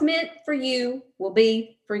 What's meant for you will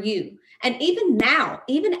be for you. And even now,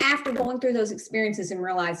 even after going through those experiences and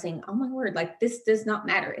realizing, oh my word, like this does not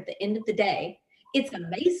matter at the end of the day, it's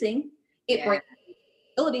amazing. It brings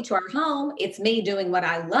ability to our home. It's me doing what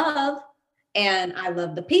I love, and I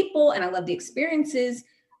love the people and I love the experiences.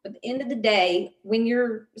 But at the end of the day, when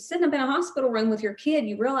you're sitting up in a hospital room with your kid,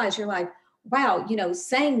 you realize you're like, wow,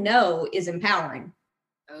 saying no is empowering.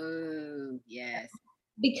 Oh, yes.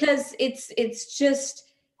 Because it's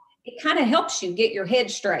just, it kind of helps you get your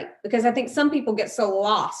head straight, because I think some people get so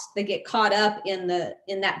lost. They get caught up in that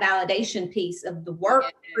validation piece of the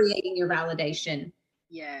work, creating your validation.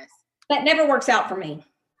 Yes. That never works out for me.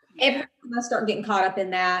 Every time I start getting caught up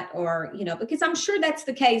in that, or, because I'm sure that's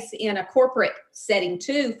the case in a corporate setting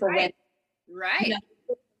too, for when,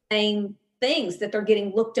 saying things that they're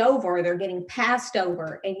getting looked over, or they're getting passed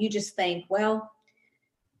over. And you just think, well,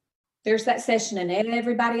 there's that session and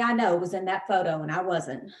everybody I know was in that photo and I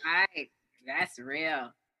wasn't. Right. That's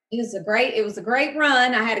real. It was a great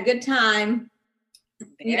run. I had a good time.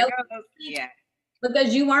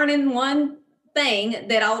 Because you weren't in one thing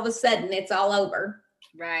that all of a sudden it's all over.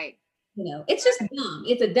 Right. It's just dumb.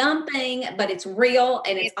 It's a dumb thing, but it's real,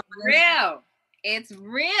 and it's real. It's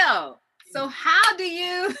real. So how do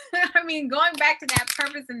you, going back to that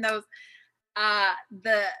purpose and those,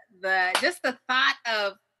 just the thought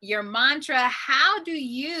of your mantra, how do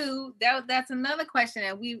you, that's another question,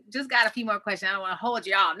 and we just got a few more questions. I don't want to hold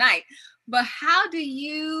you all night, but how do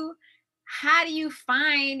you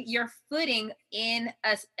find your footing in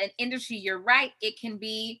an industry? You're right. It can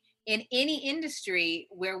be in any industry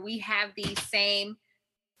where we have these same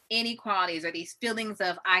inequalities or these feelings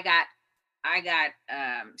of, I got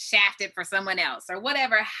shafted for someone else or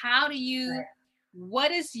whatever. How do you,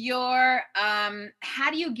 what is your,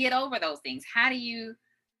 how do you get over those things? How do you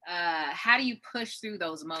push through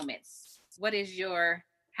those moments? How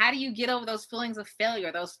do you get over those feelings of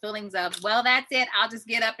failure, those feelings of, well, that's it, I'll just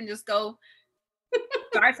get up and just go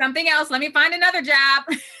start something else. Let me find another job.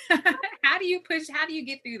 How do you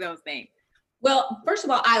get through those things? Well, first of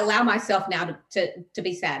all, I allow myself now to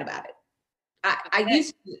be sad about it. I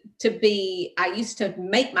used to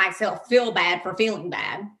make myself feel bad for feeling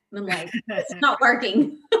bad. And I'm like, it's not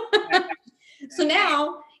working. So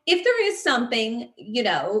now, if there is something,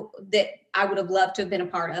 that I would have loved to have been a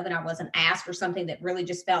part of and I wasn't asked, or something that really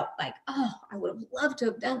just felt like, oh, I would have loved to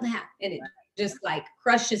have done that, and it just like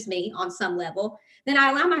crushes me on some level, then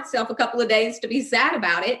I allow myself a couple of days to be sad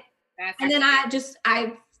about it. And then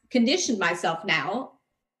I've conditioned myself now,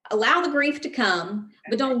 allow the grief to come,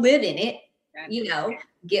 but don't live in it.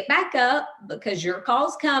 Get back up, because your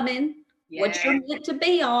call's coming. What you're meant to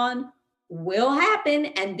be on will happen,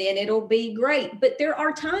 and then it'll be great. But there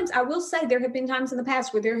are times, I will say, there have been times in the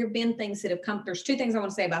past where there have been things that have come. There's two things I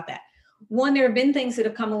want to say about that. One, there have been things that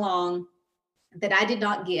have come along that I did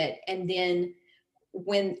not get. And then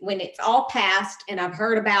when it's all passed and I've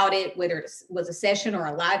heard about it, whether it was a session or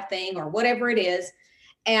a live thing or whatever it is,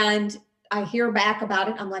 and I hear back about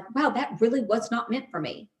it, I'm like, wow, that really was not meant for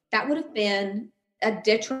me. That would have been a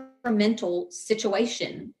detrimental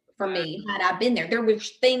situation for me had I been there. There were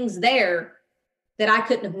things there that I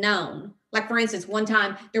couldn't have known. Like, for instance, one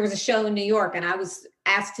time there was a show in New York and I was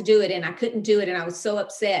asked to do it and I couldn't do it. And I was so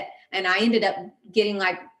upset. And I ended up getting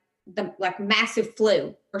like massive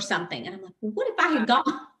flu or something. And I'm like, well, what if I had gone?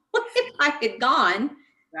 What if I had gone?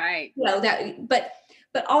 Right.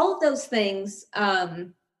 But all of those things, I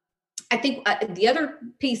think the other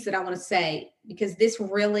piece that I want to say, because this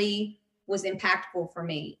really was impactful for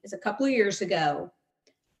me, is a couple of years ago,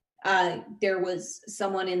 there was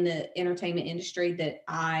someone in the entertainment industry that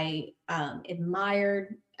I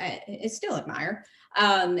admired, still admire,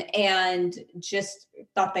 and just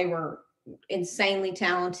thought they were insanely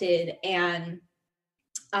talented. And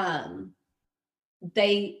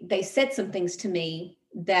they said some things to me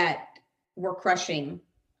that were crushing.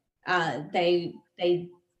 They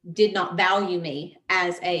did not value me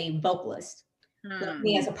as a vocalist,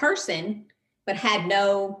 me as a person, but had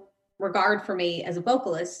no regard for me as a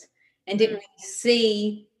vocalist, and didn't really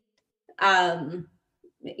see,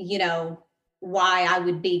 why I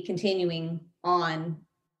would be continuing on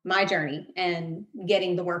my journey and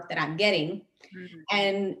getting the work that I'm getting.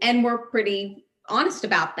 And we're pretty honest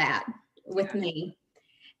about that with me.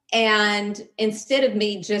 And instead of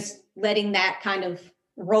me just letting that kind of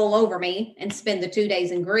roll over me and spend the 2 days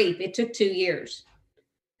in grief, it took 2 years.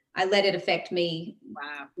 I let it affect me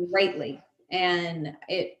Wow. greatly. And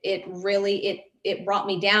it really, it brought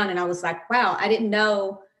me down. And I was like, wow, I didn't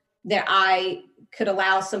know that I could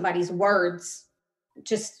allow somebody's words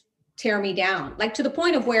just tear me down. Like to the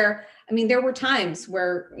point of where, I mean, there were times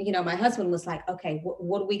where, you know, my husband was like, okay,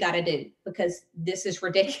 what do we got to do? Because this is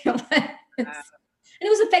ridiculous. Wow. And it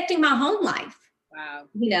was affecting my home life, Wow.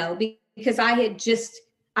 you know, because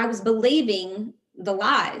I was believing the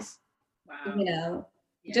lies, Wow. you know,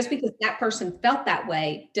 Yeah. just because that person felt that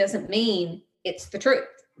way doesn't mean it's the truth,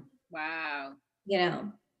 Wow. you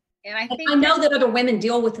know. And I And think I know that other women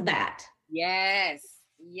deal with that. yes.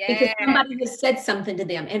 Because Yes. somebody has said something to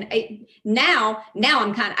them. And now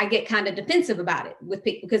I get kind of defensive about it with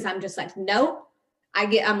people because I'm just like, no,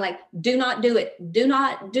 I'm like, do not do it. Do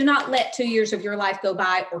not let 2 years of your life go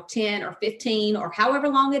by, or 10 or 15 or however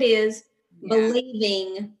long it is,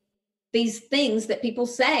 believing these things that people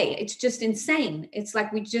say. It's just insane. It's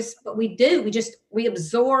like we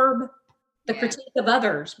absorb the critique of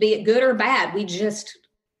others, be it good or bad. We're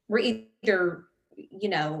either, you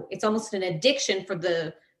know, it's almost an addiction for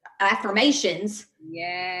the affirmations.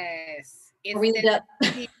 Yes.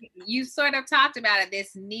 You sort of talked about it,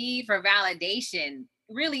 this need for validation,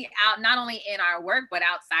 really out, not only in our work, but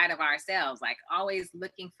outside of ourselves, like always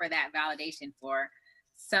looking for that validation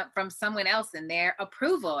from someone else and their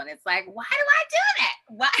approval. And it's like, why do I do that?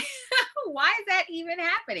 Why is that even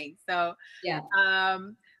happening? So,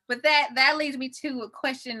 but that leads me to a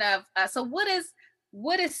question of, so what does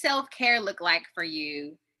self-care look like for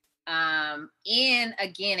you in,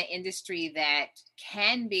 again, an industry that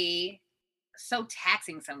can be so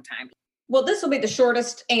taxing sometimes? Well, this will be the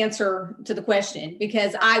shortest answer to the question,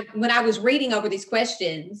 because when I was reading over these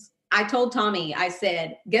questions, I told Tommy, I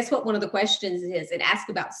said, guess what one of the questions is? It asked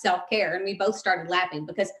about self-care, and we both started laughing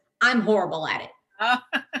because I'm horrible at it. Oh.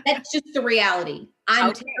 That's just the reality.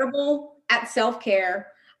 I'm terrible at self-care.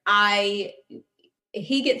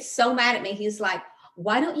 He gets so mad at me. He's like,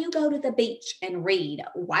 why don't you go to the beach and read?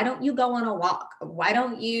 Why don't you go on a walk? Why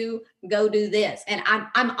don't you go do this? And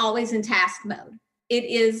I'm always in task mode. It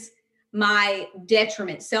is my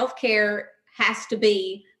detriment. Self-care has to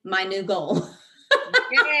be my new goal.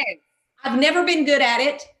 Yes. I've never been good at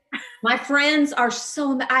it. My friends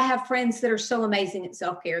I have friends that are so amazing at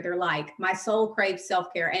self-care. They're like, my soul craves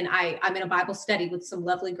self-care. And I'm in a Bible study with some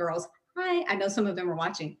lovely girls. Hi, I know some of them are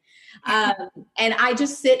watching. And I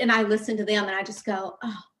just sit and I listen to them and I just go,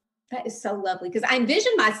 oh, that is so lovely. Because I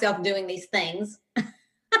envision myself doing these things.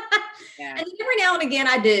 Yeah. And every now and again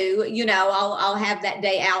I do, you know, I'll have that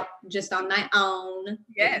day out just on my own.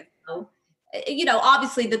 Yes. You know,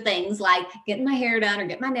 obviously the things like getting my hair done or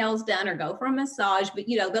get my nails done or go for a massage, but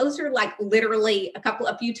you know, those are like literally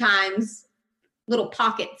a few times, little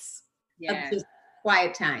pockets of just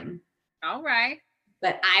quiet time. All right.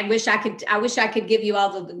 But I wish I could give you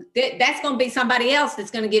all that's going to be somebody else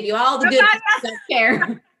that's going to give you all the good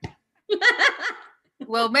self-care.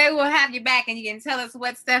 Well, maybe we'll have you back and you can tell us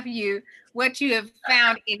what you have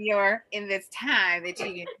found in this time that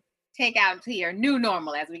you can take out to your new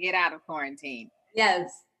normal as we get out of quarantine.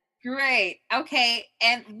 Yes. Great. Okay.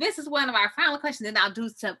 And this is one of our final questions. And I'll do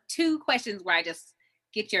two questions where I just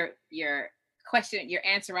get your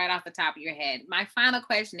answer right off the top of your head. My final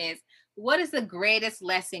question is, what is the greatest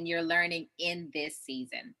lesson you're learning in this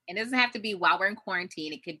season? And it doesn't have to be while we're in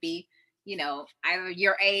quarantine. It could be, you know, either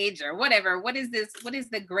your age or whatever. What is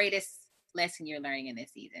the greatest lesson you're learning in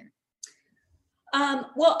this season?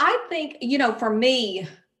 Well, I think, you know, for me,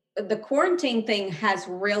 the quarantine thing has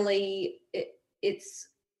really, I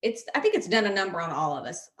think it's done a number on all of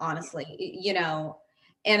us, honestly, you know,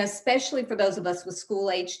 and especially for those of us with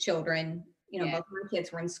school age children, you know, both of my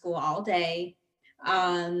kids were in school all day.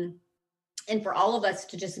 And for all of us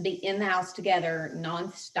to just be in the house together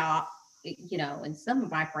nonstop, you know, and some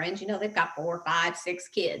of my friends, you know, they've got 4, 5, 6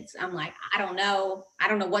 kids. I'm like, I don't know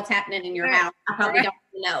what's happening in your house. I probably don't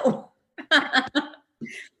know.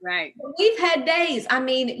 Right. But we've had days. I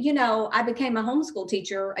mean, you know, I became a homeschool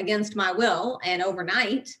teacher against my will and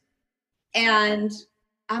overnight. And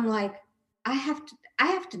I'm like, I had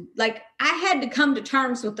to come to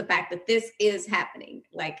terms with the fact that this is happening.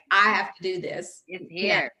 Like, I have to do this. It's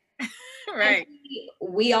here. Right.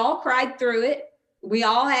 We all cried through it. We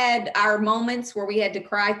all had our moments where we had to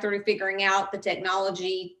cry through figuring out the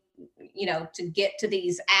technology, you know, to get to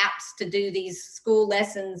these apps, to do these school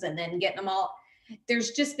lessons and then getting them all.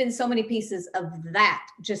 There's just been so many pieces of that,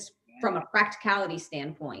 just from a practicality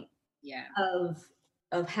standpoint,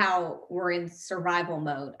 of how we're in survival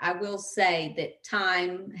mode. I will say that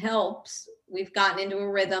time helps. We've gotten into a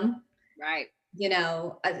rhythm, right? You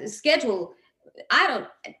know, a schedule.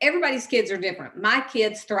 everybody's kids are different. My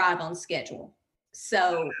kids thrive on schedule.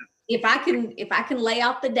 So if I can lay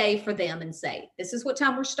out the day for them and say, this is what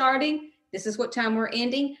time we're starting, this is what time we're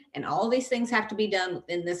ending, and all these things have to be done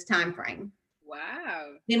within this time frame.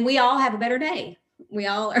 Wow. Then we all have a better day. We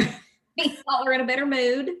all are in a better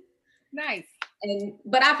mood. Nice.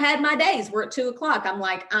 But I've had my days where at 2:00, I'm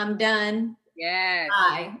like, I'm done. Yes.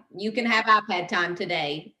 Bye. You can have iPad time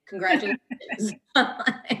today. Congratulations.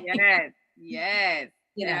 Yes. Yes.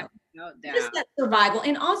 You know, no doubt. Just that survival,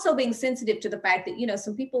 and also being sensitive to the fact that,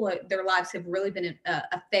 some people, their lives have really been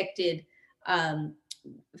affected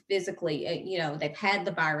physically. They've had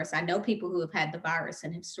the virus. I know people who have had the virus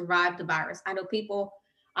and have survived the virus. I know people,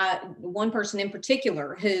 one person in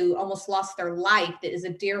particular who almost lost their life, that is a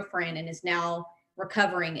dear friend and is now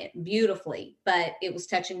recovering it beautifully, but it was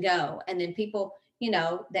touch and go. And then people,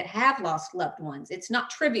 that have lost loved ones. It's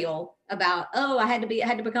not trivial about, I had to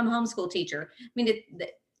become a homeschool teacher. I mean,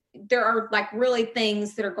 there are like really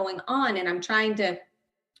things that are going on, and I'm trying to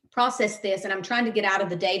process this, and I'm trying to get out of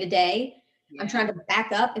the day to day. I'm trying to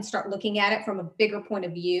back up and start looking at it from a bigger point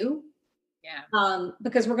of view. Yeah.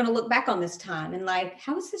 Because we're going to look back on this time and like,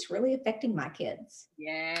 how is this really affecting my kids?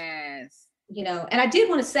 Yes. And I did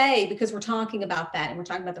want to say, because we're talking about that and we're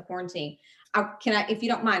talking about the quarantine, if you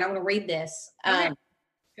don't mind, I want to read this. Go ahead.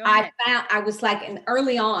 I was like, and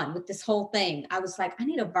early on with this whole thing, I was like, I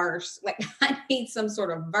need a verse. Like I need some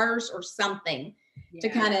sort of verse or something to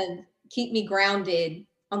kind of keep me grounded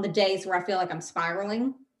on the days where I feel like I'm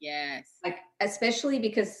spiraling. Yes. Like, especially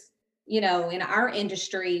because, in our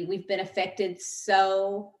industry, we've been affected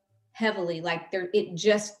so heavily. Like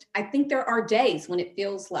I think there are days when it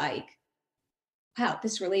feels like, wow,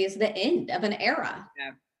 this really is the end of an era.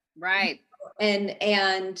 Yeah. Right.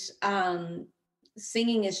 And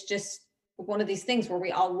singing is just one of these things where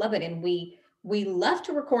we all love it, and we love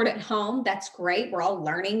to record at home. That's great. We're all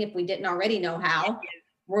learning. If we didn't already know how,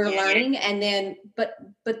 we're learning. And then, but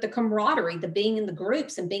the camaraderie, the being in the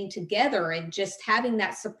groups and being together and just having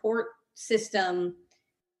that support system,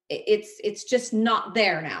 it's just not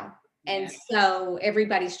there now. And so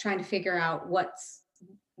everybody's trying to figure out what's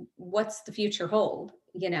the future hold,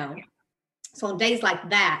 So on days like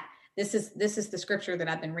that, this is the scripture that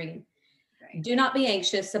I've been reading. Right. Do not be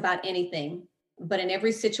anxious about anything, but in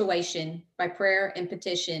every situation, by prayer and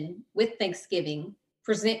petition, with thanksgiving,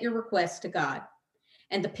 present your requests to God.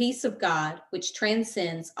 And the peace of God, which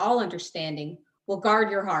transcends all understanding, will guard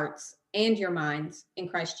your hearts and your minds in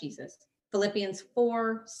Christ Jesus. Philippians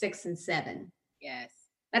 4:6-7. Yes.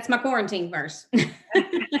 That's my quarantine verse.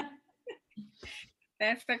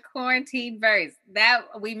 That's the quarantine verse. That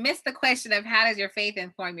we missed the question of how does your faith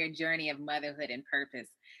inform your journey of motherhood and purpose?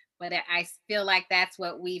 But I feel like that's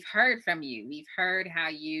what we've heard from you. We've heard how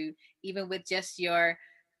you, even with just your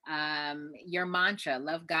mantra,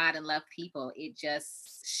 love God and love people, it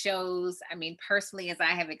just shows, personally, as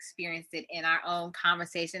I have experienced it in our own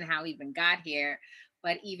conversation, how we even got here,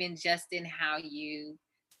 but even just in how you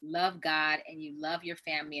love God and you love your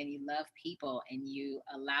family and you love people and you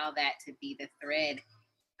allow that to be the thread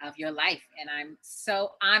of your life. And I'm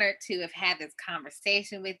so honored to have had this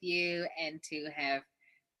conversation with you and to have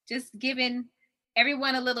just given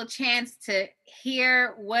everyone a little chance to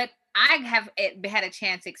hear what I have had a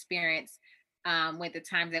chance to experience with the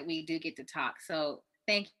times that we do get to talk. So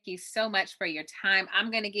thank you so much for your time. I'm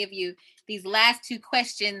going to give you these last two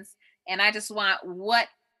questions, and I just want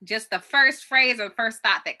just the first phrase or first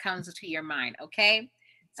thought that comes to your mind. Okay.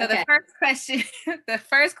 So the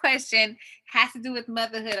first question has to do with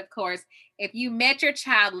motherhood, of course. If you met your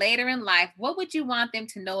child later in life, what would you want them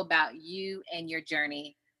to know about you and your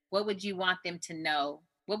journey? What would you want them to know?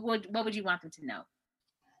 What would you want them to know?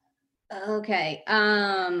 Okay.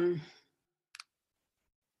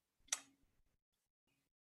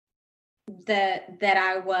 That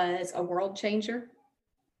I was a world changer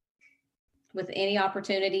with any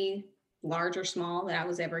opportunity, large or small, that I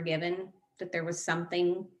was ever given, that there was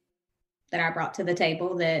something that I brought to the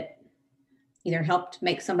table that either helped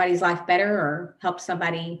make somebody's life better or helped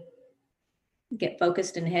somebody get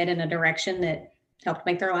focused and head in a direction that helped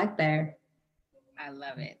make their life better. I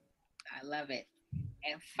love it. I love it.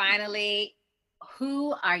 And finally,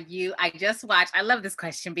 who are you? I love this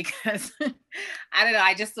question because I don't know,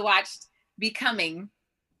 I just watched Becoming.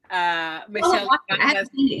 Michelle, I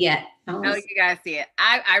haven't seen it yet. Oh, you gotta see it.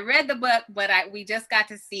 I read the book, but we just got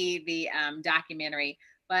to see the documentary.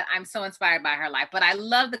 But I'm so inspired by her life. But I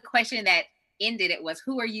love the question that ended it was,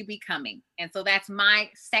 who are you becoming? And so that's my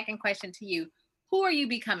second question to you. Who are you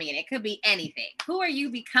becoming? And it could be anything. Who are you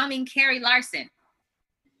becoming, Carrie Larson?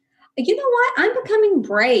 You know what? I'm becoming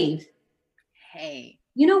brave. Hey.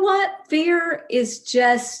 You know what? Fear is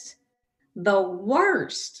just the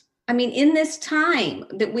worst. I mean, in this time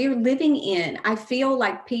that we're living in, I feel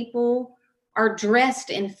like people are dressed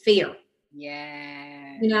in fear,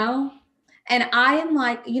 Yeah. you know? And I am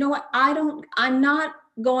like, you know what? I'm not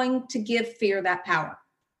going to give fear that power.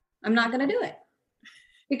 I'm not going to do it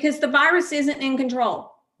because the virus isn't in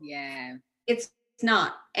control. Yeah. It's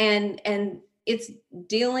not. And it's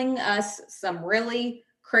dealing us some really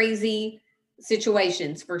crazy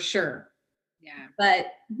situations for sure. Yeah. But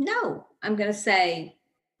no, I'm going to say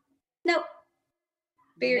no.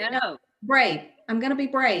 Fear, no. No. Brave. I'm going to be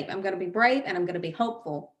brave. I'm going to be brave and I'm going to be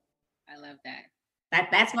hopeful. I love that.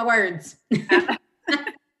 That's my words.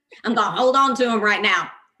 I'm going to hold on to them right now.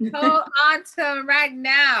 Hold on to them right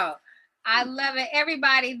now. I love it.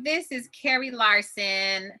 Everybody, this is Carrie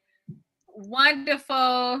Larson.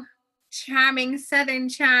 Wonderful, charming Southern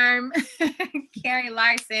charm, Carrie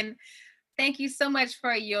Larson. Thank you so much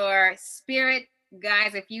for your spirit,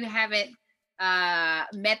 guys. If you haven't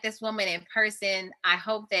met this woman in person, I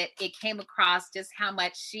hope that it came across just how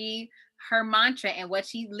much her mantra and what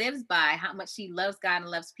she lives by, how much she loves God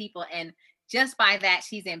and loves people. And just by that,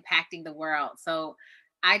 she's impacting the world. So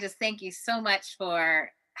I just thank you so much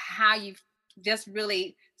for how you've just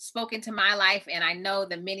really spoken to my life. And I know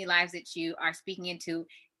the many lives that you are speaking into,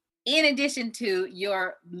 in addition to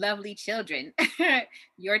your lovely children,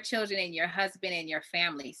 your children and your husband and your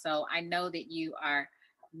family. So I know that you are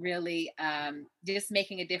really just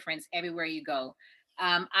making a difference everywhere you go.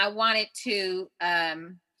 I wanted to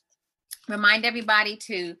remind everybody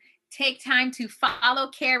to take time to follow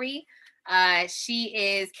Carrie. She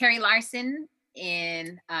is Carrie Larson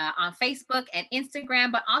on Facebook and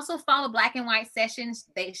Instagram, but also follow Black and White Sessions.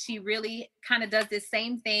 She really kind of does this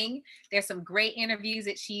same thing. There's some great interviews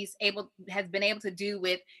that has been able to do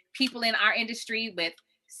with people in our industry, with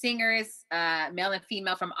singers, male and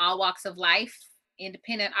female from all walks of life,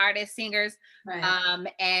 independent artists, singers, right.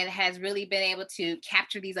 And has really been able to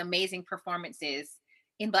capture these amazing performances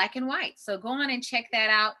in Black and White. So go on and check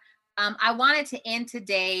that out. I wanted to end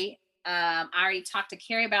today. I already talked to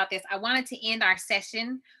Carrie about this. I wanted to end our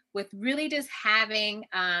session with really just having,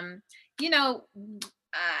 I'm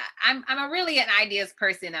really an ideas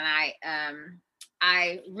person, and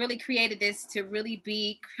I really created this to really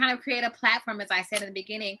create a platform, as I said in the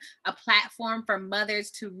beginning, a platform for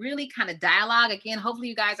mothers to really kind of dialogue. Again, hopefully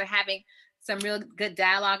you guys are having some real good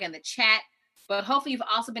dialogue in the chat, but hopefully you've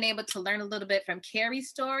also been able to learn a little bit from Carrie's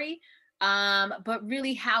story, but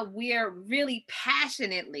really how we're really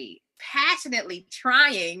passionately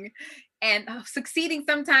trying and succeeding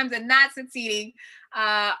sometimes and not succeeding,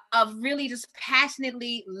 of really just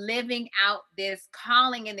passionately living out this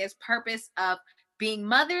calling and this purpose of being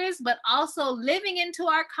mothers, but also living into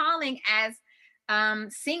our calling as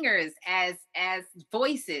singers, as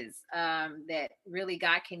voices that really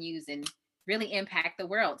God can use and really impact the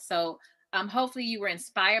world. So hopefully you were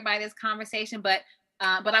inspired by this conversation, but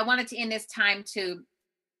I wanted to end this time to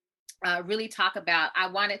really talk about, I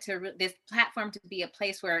wanted this platform to be a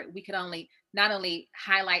place where we could not only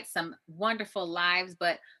highlight some wonderful lives,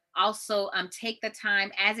 but also take the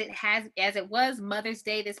time, as it was Mother's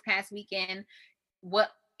Day this past weekend.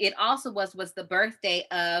 What it also was the birthday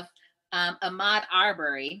of Ahmaud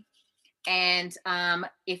Arbery. And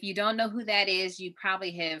if you don't know who that is, you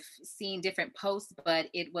probably have seen different posts, but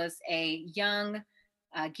it was a young,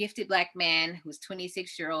 gifted Black man who was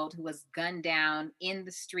 26-year-old, who was gunned down in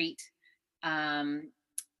the street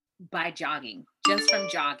by jogging, just from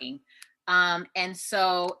jogging. And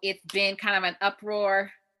so it's been kind of an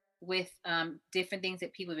uproar with different things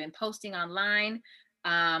that people have been posting online.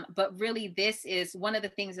 But really, this is one of the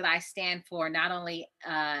things that I stand for, not only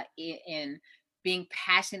in being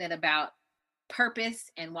passionate about purpose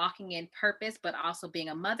and walking in purpose, but also being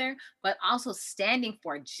a mother, but also standing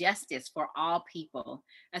for justice for all people,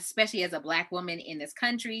 especially as a Black woman in this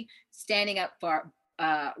country, standing up for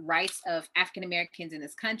rights of African Americans in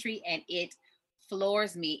this country. And it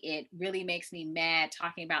floors me. It really makes me mad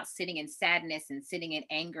talking about sitting in sadness and sitting in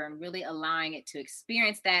anger and really allowing it to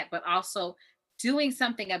experience that, but also doing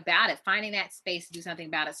something about it, finding that space to do something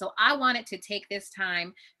about it. So I wanted to take this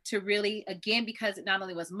time to really, again, because it not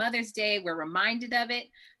only was Mother's Day, we're reminded of it,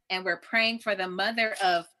 and we're praying for the mother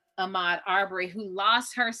of Ahmaud Arbery, who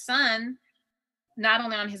lost her son not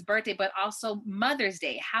only on his birthday, but also Mother's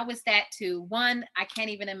Day. How was that one, I can't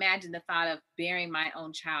even imagine the thought of burying my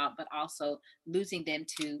own child, but also losing them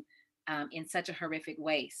in such a horrific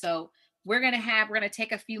way. So we're going to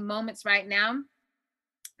take a few moments right now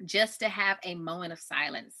just to have a moment of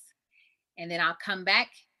silence. And then I'll come back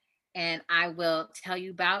and I will tell you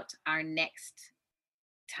about our next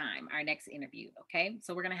time, our next interview. Okay.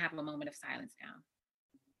 So we're going to have a moment of silence now.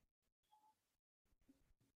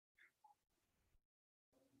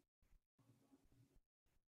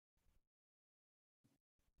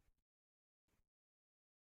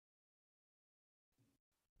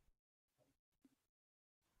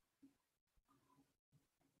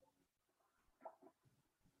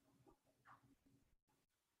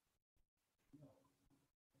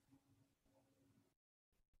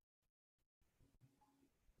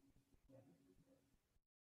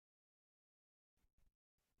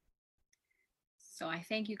 So I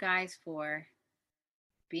thank you guys for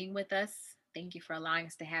being with us. Thank you for allowing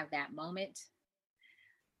us to have that moment.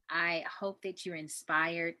 I hope that you're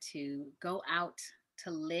inspired to go out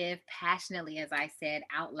to live passionately, as I said,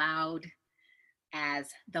 out loud, as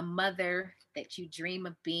the mother that you dream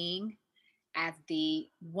of being, as the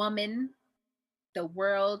woman, the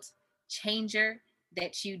world changer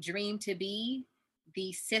that you dream to be,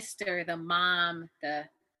 the sister, the mom, the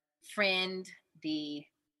friend, the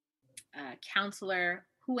counselor,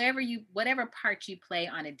 whatever part you play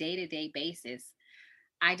on a day-to-day basis.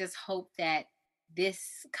 I just hope that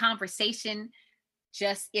this conversation,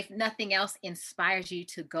 just if nothing else, inspires you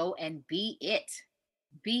to go and be it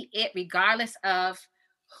regardless of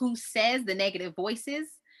who says the negative voices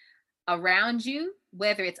around you,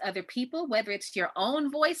 whether it's other people, whether it's your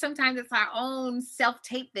own voice. Sometimes it's our own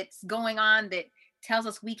self-tape that's going on that tells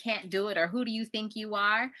us we can't do it, or who do you think you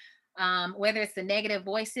are? Whether it's the negative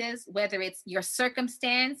voices, whether it's your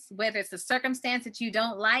circumstance, whether it's the circumstance that you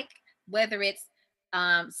don't like, whether it's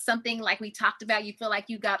something like we talked about, you feel like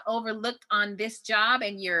you got overlooked on this job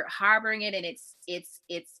and you're harboring it and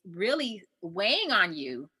it's really weighing on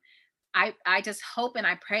you. I just hope and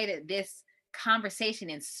I pray that this conversation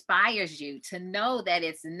inspires you to know that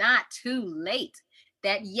it's not too late,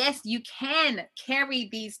 that yes, you can carry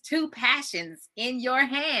these two passions in your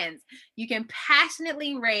hands. You can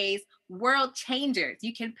passionately raise world changers.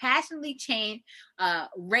 You can passionately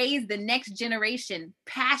raise the next generation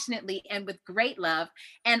passionately and with great love,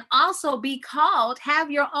 and also be called, have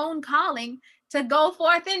your own calling to go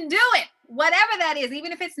forth and do it, whatever that is,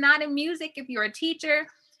 even if it's not in music, if you're a teacher,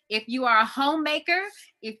 if you are a homemaker,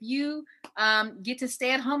 if you get to stay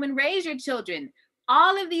at home and raise your children.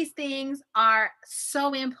 All of these things are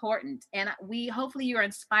so important. And hopefully you're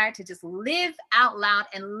inspired to just live out loud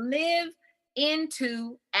and live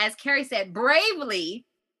into, as Carrie said, bravely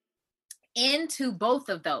into both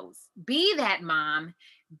of those. Be that mom,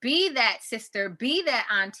 be that sister, be that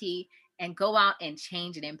auntie, and go out and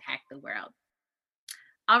change and impact the world.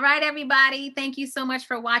 All right, everybody. Thank you so much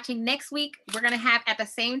for watching. Next week, we're going to have at the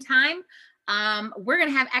same time, we're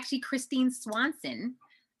going to have actually Christine Swanson.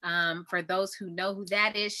 For those who know who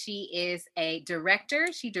that is, she is a director.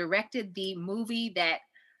 She directed the movie that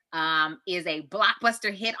is a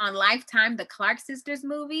blockbuster hit on Lifetime, the Clark Sisters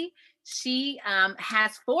movie. She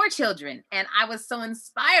has 4 children, and I was so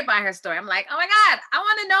inspired by her story. I'm like, oh my God, I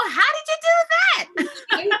want to know, how did you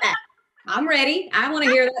do that? I'm ready. I want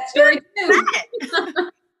to hear that story too.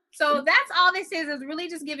 So that's all this is really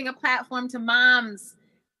just giving a platform to moms.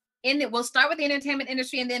 We'll start with the entertainment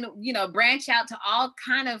industry and then, branch out to all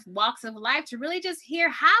kind of walks of life to really just hear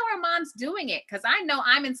how are moms doing it. Because I know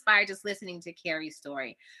I'm inspired just listening to Carrie's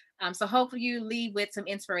story. So hopefully you leave with some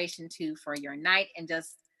inspiration too for your night and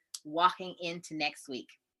just walking into next week.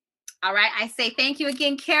 All right. I say thank you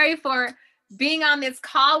again, Carrie, for being on this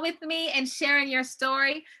call with me and sharing your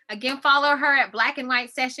story. Again, follow her at Black and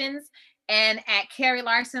White Sessions and at Carrie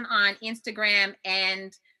Larson on Instagram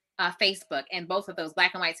and Facebook, and both of those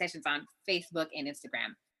Black and White Sessions on Facebook and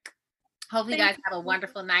Instagram. Hopefully you guys have a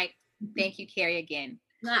wonderful night. Thank you, Carrie, again.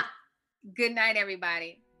 Good night,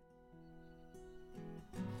 everybody.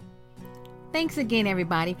 Thanks again,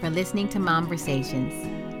 everybody, for listening to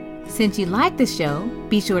Momversations. Since you like the show,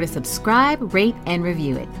 be sure to subscribe, rate, and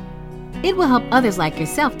review it. It will help others like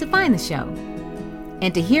yourself to find the show.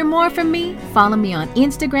 And to hear more from me, follow me on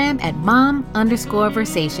Instagram at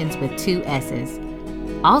mom_versations with 2 S's.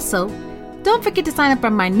 Also, don't forget to sign up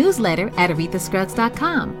for my newsletter at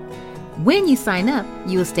arethaskruggs.com. When you sign up,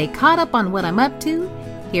 you will stay caught up on what I'm up to,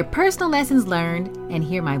 hear personal lessons learned, and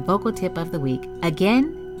hear my vocal tip of the week.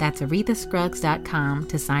 Again, that's arethaskruggs.com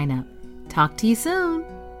to sign up. Talk to you soon.